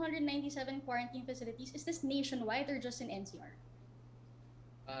 yung 297 quarantine facilities, is this nationwide or just in NCR?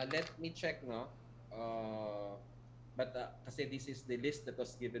 Let me check, no? But kasi this is the list that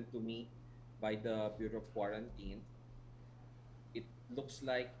was given to me by the Bureau of Quarantine. It looks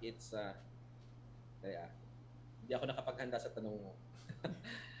like it's hindi ako nakapaghanda sa tanong mo.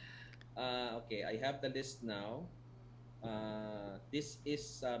 Okay, I have the list now. This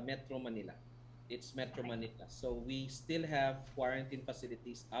is Metro Manila. It's Metro Manila. So we still have quarantine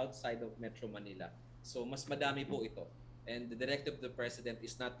facilities outside of Metro Manila. So mas madami po ito. And the directive of the President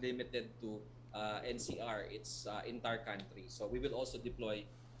is not limited to NCR. It's entire country. So we will also deploy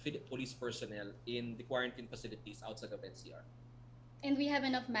police personnel in the quarantine facilities outside of NCR. And we have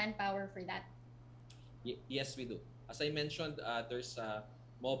enough manpower for that? Yes, we do. As I mentioned, there's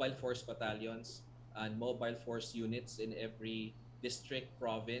mobile force battalions and mobile force units in every district,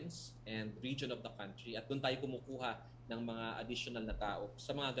 province, and region of the country. At doon tayo kumukuha ng mga additional na tao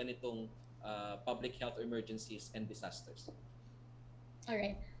sa mga ganitong public health emergencies and disasters. All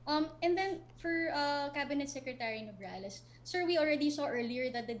right. And then for Cabinet Secretary Nograles, sir, we already saw earlier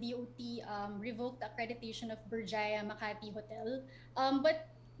that the DOT revoked the accreditation of Berjaya Makati Hotel. But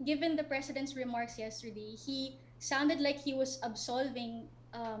given the President's remarks yesterday, he sounded like he was absolving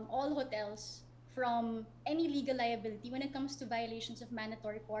all hotels from any legal liability when it comes to violations of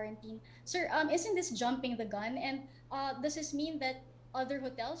mandatory quarantine. Sir, isn't this jumping the gun? And does this mean that other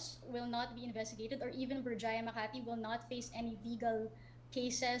hotels will not be investigated, or even Berjaya Makati will not face any legal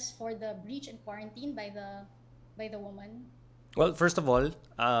cases for the breach and quarantine by the woman? Well, first of all,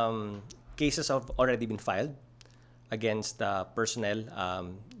 cases have already been filed against personnel,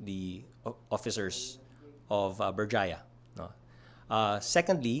 the officers of Berjaya. No?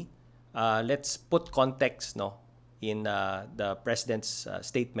 Secondly, let's put context, no, in the President's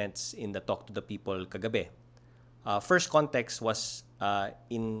statements in the Talk to the People kagabi. First context was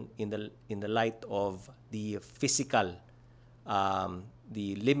in the light of the physical,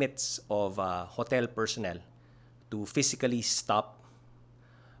 the limits of hotel personnel to physically stop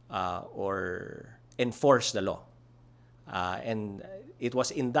or enforce the law. And it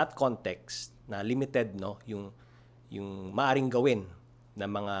was in that context na limited, no, yung maaring gawin ng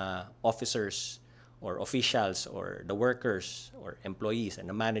mga officers or officials or the workers or employees and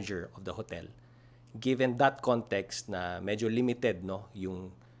the manager of the hotel. Given that context na medyo limited, no,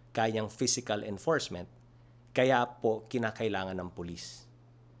 yung kayang physical enforcement, kaya po kinakailangan ng police.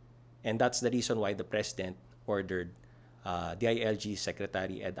 And that's the reason why the President ordered DILG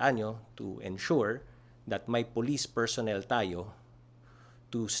Secretary Ed Año to ensure that may police personnel tayo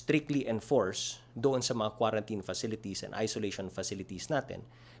to strictly enforce doon sa mga quarantine facilities and isolation facilities natin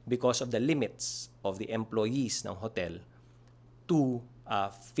because of the limits of the employees ng hotel to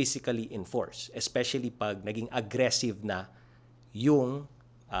physically enforce, especially pag naging aggressive na yung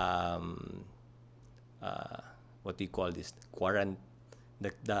what do you call this,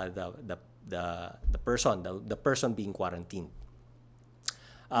 the person being quarantined.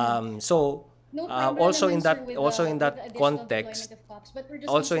 So No also in problem naman, that sir, with that the additional context, deployment of cops, but we're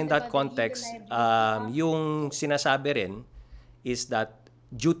just also in concerned that about the legal context, liability. yung sinasabi rin is that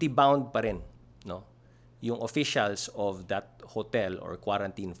duty bound pa rin, no, yung officials of that hotel or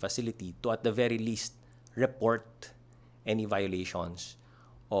quarantine facility to at the very least report any violations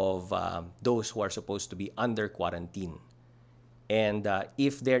of those who are supposed to be under quarantine. And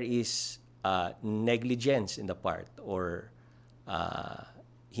if there is negligence in the part or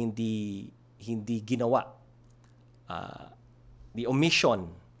hindi ginawa, the omission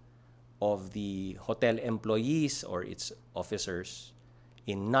of the hotel employees or its officers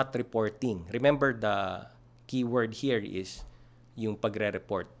in not reporting. Remember, the key word here is yung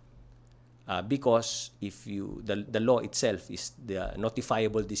pagre-report. Because if the law itself is the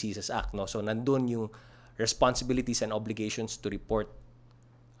Notifiable Diseases Act, no? So nandun yung responsibilities and obligations to report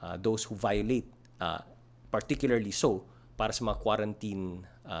those who violate, particularly so para sa mga quarantine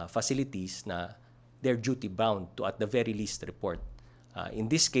facilities na they're duty bound to at the very least report.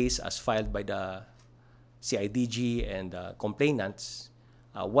 In this case, as filed by the CIDG and complainants,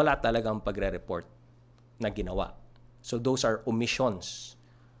 wala talagang pagre-report na ginawa. So those are omissions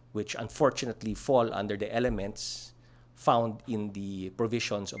which unfortunately fall under the elements found in the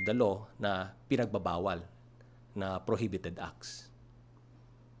provisions of the law na pinagbabawal, na prohibited acts.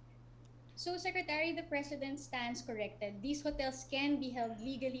 So, Secretary, the President stands corrected. These hotels can be held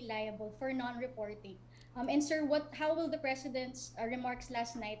legally liable for non-reporting. And sir, how will the President's remarks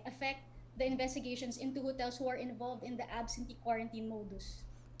last night affect the investigations into hotels who are involved in the absentee quarantine modus?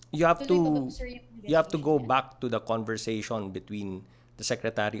 You have to go investigation. back to the conversation between the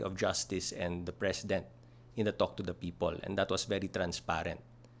Secretary of Justice and the President in the Talk to the People, and that was very transparent.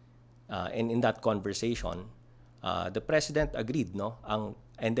 And in that conversation, the President agreed, no?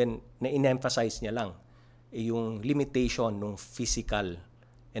 And then na-emphasize niya lang yung limitation ng physical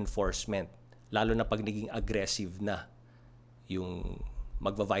enforcement, lalo na pag naging aggressive na yung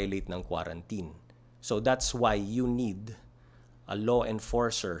magva-violate ng quarantine. So that's why you need a law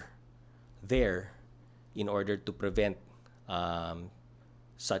enforcer there in order to prevent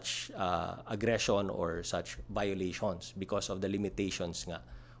such aggression or such violations because of the limitations nga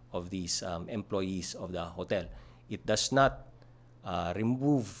of these employees of the hotel. It does not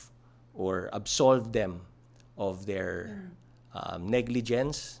remove or absolve them of their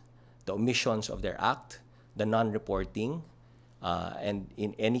negligence, the omissions of their act, the non-reporting, and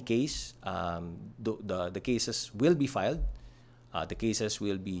in any case, the cases will be filed, the cases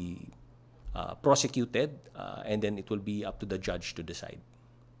will be prosecuted, and then it will be up to the judge to decide.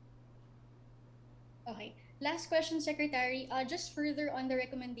 Okay. Last question, Secretary. Just further on the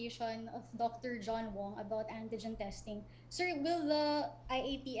recommendation of Dr. John Wong about antigen testing. Sir, will the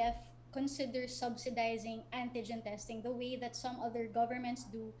IATF consider subsidizing antigen testing the way that some other governments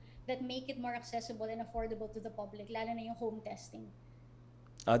do that make it more accessible and affordable to the public, lalo na yung home testing?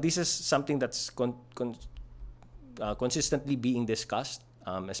 This is something that's consistently being discussed,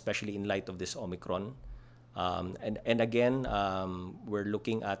 especially in light of this Omicron. And again, we're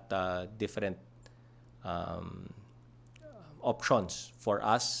looking at different options for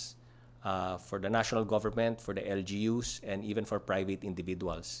us, for the national government, for the LGUs, and even for private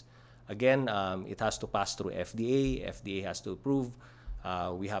individuals. again, it has to pass through FDA. FDA has to approve.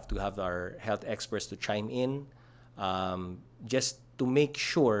 We have to have our health experts to chime in, just to make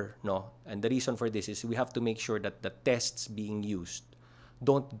sure, no, and the reason for this is we have to make sure that the tests being used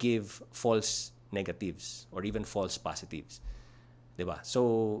don't give false negatives or even false positives. Diba?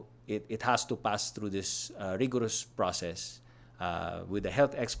 So it has to pass through this rigorous process with the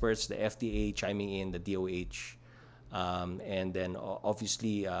health experts, the FDA chiming in, the DOH, and then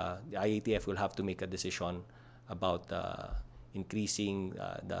obviously the IATF will have to make a decision about increasing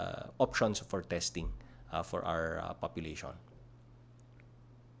the options for testing for our population.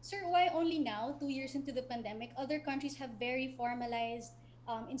 Sir, why only now, 2 years into the pandemic? Other countries have very formalized,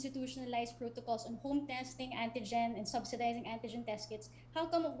 institutionalized protocols on home testing, antigen, and subsidizing antigen test kits. How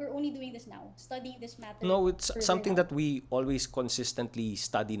come we're only doing this now, studying this matter? No, it's further something now? that we always consistently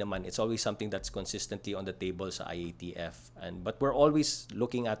study naman. It's always something that's consistently on the table sa IATF. But we're always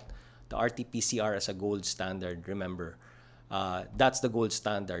looking at the RT-PCR as a gold standard, remember. That's the gold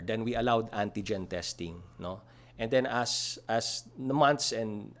standard. Then we allowed antigen testing, no? And then as the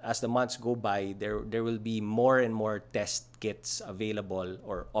months go by, there will be more and more test kits available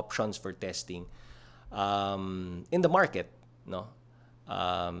or options for testing in the market, no?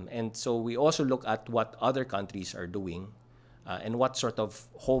 And so we also look at what other countries are doing and what sort of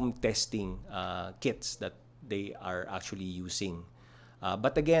home testing kits that they are actually using.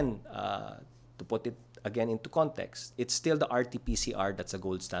 But again, to put it again into context, it's still the RT-PCR that's a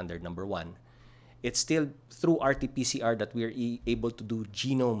gold standard, number one. It's still through RT-PCR that we're able to do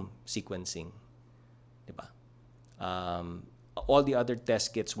genome sequencing. Diba? All the other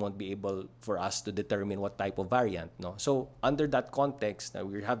test kits won't be able for us to determine what type of variant. No? So under that context,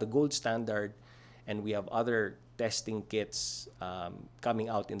 we have the gold standard and we have other testing kits coming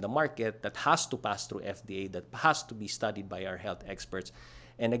out in the market that has to pass through FDA, that has to be studied by our health experts.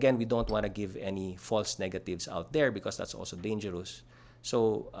 And again, we don't want to give any false negatives out there because that's also dangerous.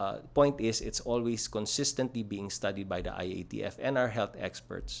 So point is, it's always consistently being studied by the IATF and our health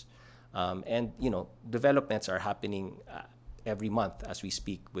experts. And, you know, developments are happening every month as we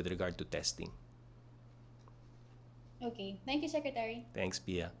speak with regard to testing. Okay. Thank you, Secretary. Thanks,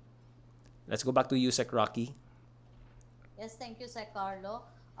 Pia. Let's go back to you, Sec Rocky. Yes, thank you, Sec Karlo.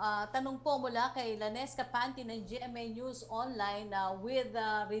 Tanong po mula kay Lanes Capanti ng GMA News Online, will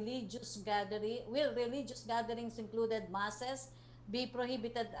religious gatherings included masses be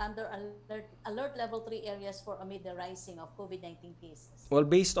prohibited under alert level 3 areas for amid the rising of COVID-19 cases? Well,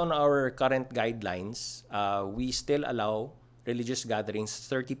 based on our current guidelines, we still allow religious gatherings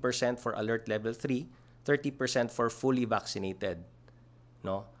 30% for alert level 3, 30% for fully vaccinated.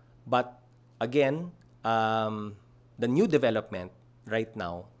 No? But again, the new development right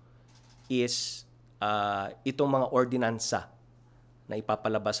now is itong mga ordinansa na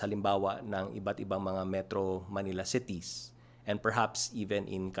ipapalabas halimbawa ng iba't ibang mga Metro Manila cities and perhaps even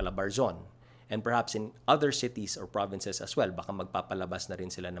in Calabarzon and perhaps in other cities or provinces as well. Baka magpapalabas na rin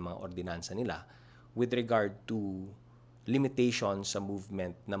sila ng mga ordinansa nila with regard to limitations sa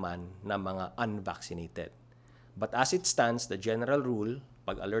movement naman ng mga unvaccinated. But as it stands, the general rule,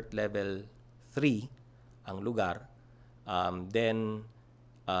 pag alert level 3 ang lugar, then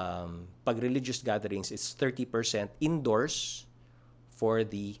pag religious gatherings, it's 30% indoors for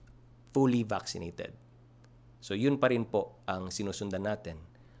the fully vaccinated. So yun pa rin po ang sinusundan natin.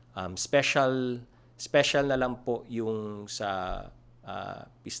 Special na lang po yung sa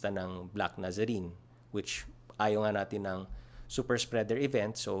pista ng Black Nazarene, which ayaw nga natin ng super spreader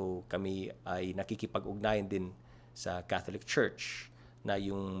event. So kami ay nakikipag-ugnayan din sa Catholic Church na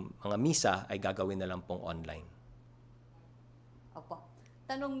yung mga misa ay gagawin na lang pong online. Opo.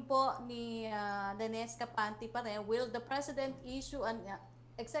 Tanong po ni Lanes Capanti pa rin, will the President issue an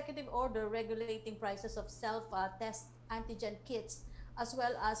executive order regulating prices of self-test antigen kits as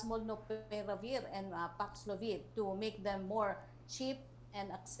well as molnupiravir and Paxlovid to make them more cheap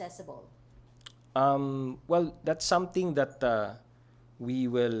and accessible? Well, that's something that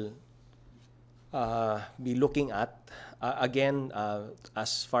we will be looking at. Again,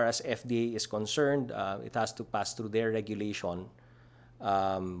 as far as FDA is concerned, it has to pass through their regulation.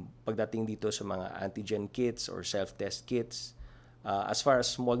 Pagdating dito sa mga antigen kits or self-test kits, as far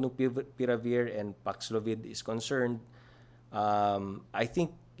as molnupiravir and Paxlovid is concerned, I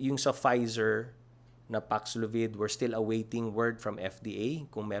think yung sa Pfizer na Paxlovid, we're still awaiting word from FDA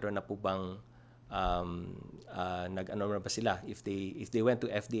kung meron na po bang nag-ano na ba sila if they went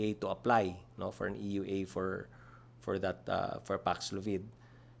to FDA to apply, no, for an EUA for that for Paxlovid.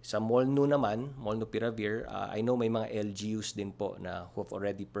 Sa molnupiravir, I know may mga LGUs din po na who have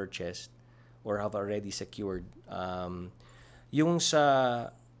already purchased or have already secured. Yung sa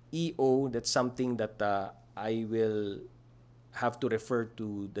EO, that's something that I will have to refer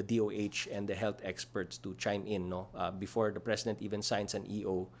to the DOH and the health experts to chime in, no? Before the President even signs an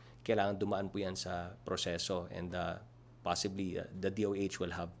EO, kailangan dumaan po yan sa proseso, and possibly the DOH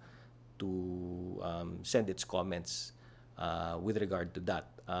will have to send its comments with regard to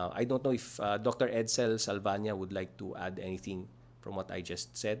that. I don't know if Dr. Edsel Salvania would like to add anything from what I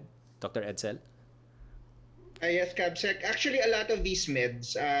just said. Dr. Edsel? Yes, Cabsec. Actually, a lot of these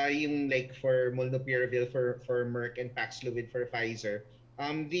meds, yung like for molnupiravir for Merck and Paxlovid for Pfizer,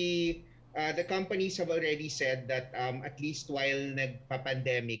 the companies have already said that at least while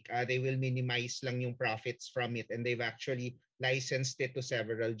nagpa-pandemic, they will minimize lang yung profits from it, and they've actually licensed it to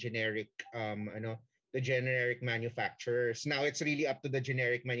several generic the generic manufacturers. Now it's really up to the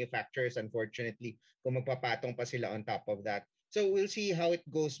generic manufacturers, unfortunately, kung magpapatong pa sila on top of that. So we'll see how it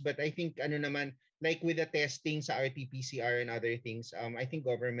goes, but I think like with the testing sa RT-PCR and other things, I think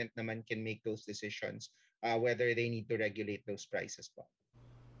government naman can make those decisions whether they need to regulate those prices po.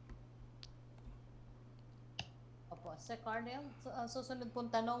 Opo, Sir Carnel, susunod pong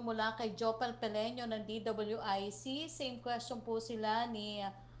tanong mula kay Jopel Peleño ng DWIC. Same question po sila ni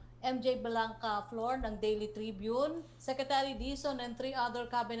MJ Blanca Flor ng Daily Tribune. Secretary Dizon and 3 other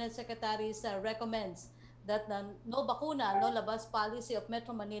cabinet secretaries recommends that no bakuna, no labas policy of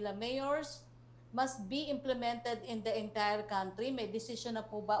Metro Manila mayors must be implemented in the entire country. May decision na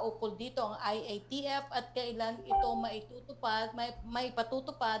po ba ukol dito ang IATF at kailan ito may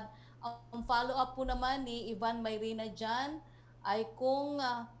patutupad? Ang follow-up po naman ni Ivan Mayrina dyan ay kung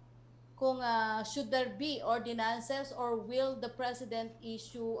should there be ordinances or will the president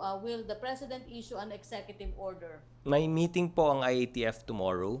issue an executive order? May meeting po ang IATF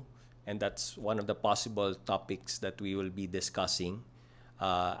tomorrow, and that's one of the possible topics that we will be discussing.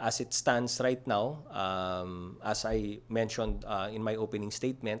 As it stands right now, as I mentioned in my opening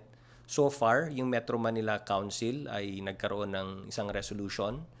statement, so far, yung Metro Manila Council ay nagkaroon ng isang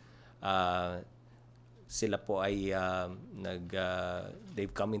resolution. Sila po ay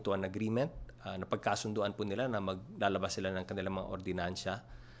they've come into an agreement. Napagkasunduan po nila na maglalabas sila ng kanilang mga ordinansya.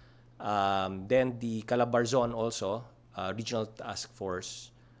 Then the Calabarzon also, Regional Task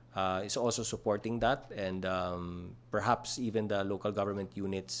Force, is also supporting that, and perhaps even the local government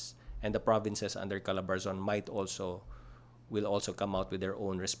units and the provinces under Calabarzon will also come out with their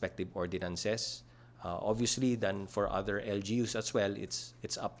own respective ordinances. Obviously, then for other LGUs as well,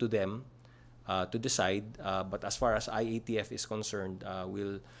 it's up to them to decide. But as far as IATF is concerned,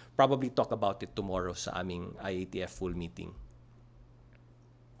 we'll probably talk about it tomorrow sa aming IATF full meeting.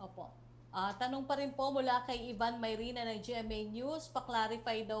 Opo. Tanong pa rin po mula kay Ivan Mayrina ng GMA News.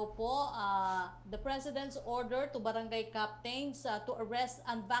 Pa-clarify daw po the President's order to barangay captains to arrest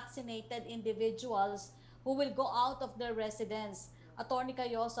unvaccinated individuals who will go out of their residence. Attorney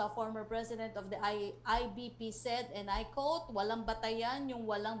Cayosa, former president of the IBP, said, and I quote, walang batayan yung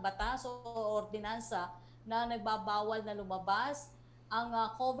walang batas o ordinansa na nagbabawal na lumabas. Ang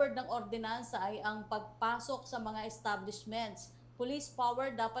covered ng ordinansa ay ang pagpasok sa mga establishments. Police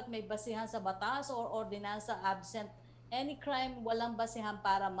power dapat may basihan sa batas or ordinansa. Absent any crime, walang basihan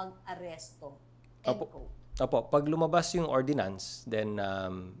para mag-aresto. Opo. Pag lumabas yung ordinance, then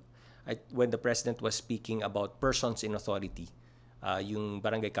when the President was speaking about persons in authority, yung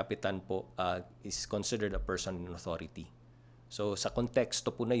barangay kapitan po is considered a person in authority. So sa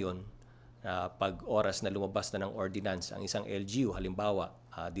konteksto po na yun, pag oras na lumabas na ng ordinance ang isang LGU, halimbawa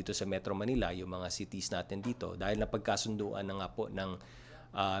dito sa Metro Manila, yung mga cities natin dito, dahil napagkasunduan na nga po ng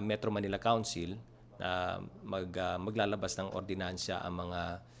Metro Manila Council na maglalabas ng ordinansya ang mga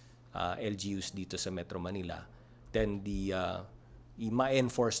LGUs dito sa Metro Manila, then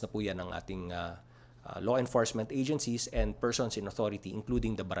ma-enforce na po yan ng ating law enforcement agencies and persons in authority,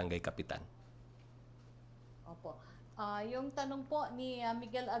 including the barangay kapitan. Opo. Yung tanong po ni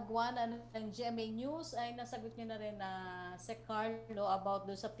Miguel Aguana ng GMA News ay nasagot niyo na rin na si Karlo about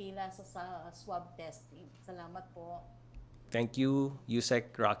do sa pila sa swab testing. Salamat po. Thank you,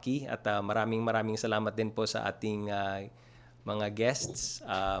 Yusek Rocky, at maraming salamat din po sa ating mga guests,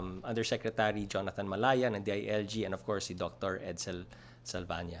 Undersecretary Jonathan Malaya ng DILG, and of course si Dr. Edsel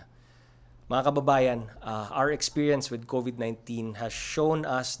Salvania. Mga kababayan, our experience with COVID-19 has shown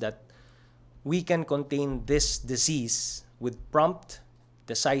us that we can contain this disease with prompt,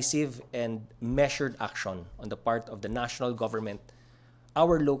 decisive, and measured action on the part of the national government,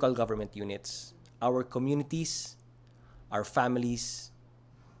 our local government units, our communities, our families,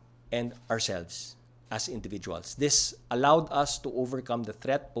 and ourselves as individuals. This allowed us to overcome the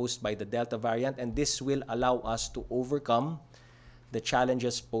threat posed by the Delta variant, and this will allow us to overcome the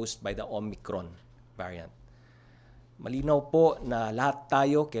challenges posed by the Omicron variant. Malinaw po na lahat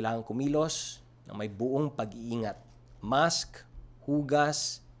tayo kailangan kumilos ng may buong pag-iingat. Mask,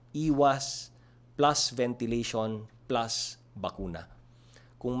 hugas, iwas, plus ventilation, plus bakuna.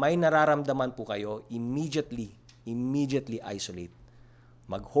 Kung may nararamdaman po kayo, immediately isolate.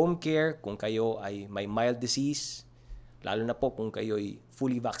 Mag-home care kung kayo ay may mild disease, lalo na po kung kayo ay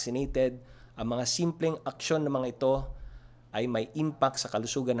fully vaccinated. Ang mga simpleng aksyon na mga ito ay may impact sa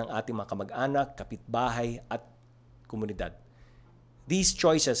kalusugan ng ating mga kamag-anak, kapitbahay at komunidad. These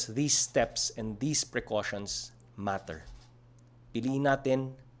choices, these steps, and these precautions matter. Piliin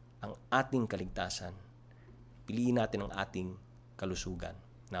natin ang ating kaligtasan. Piliin natin ang ating kalusugan.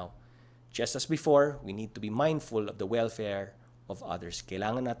 Now, just as before, we need to be mindful of the welfare of others.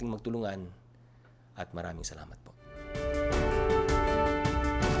 Kailangan nating magtulungan at maraming salamat po.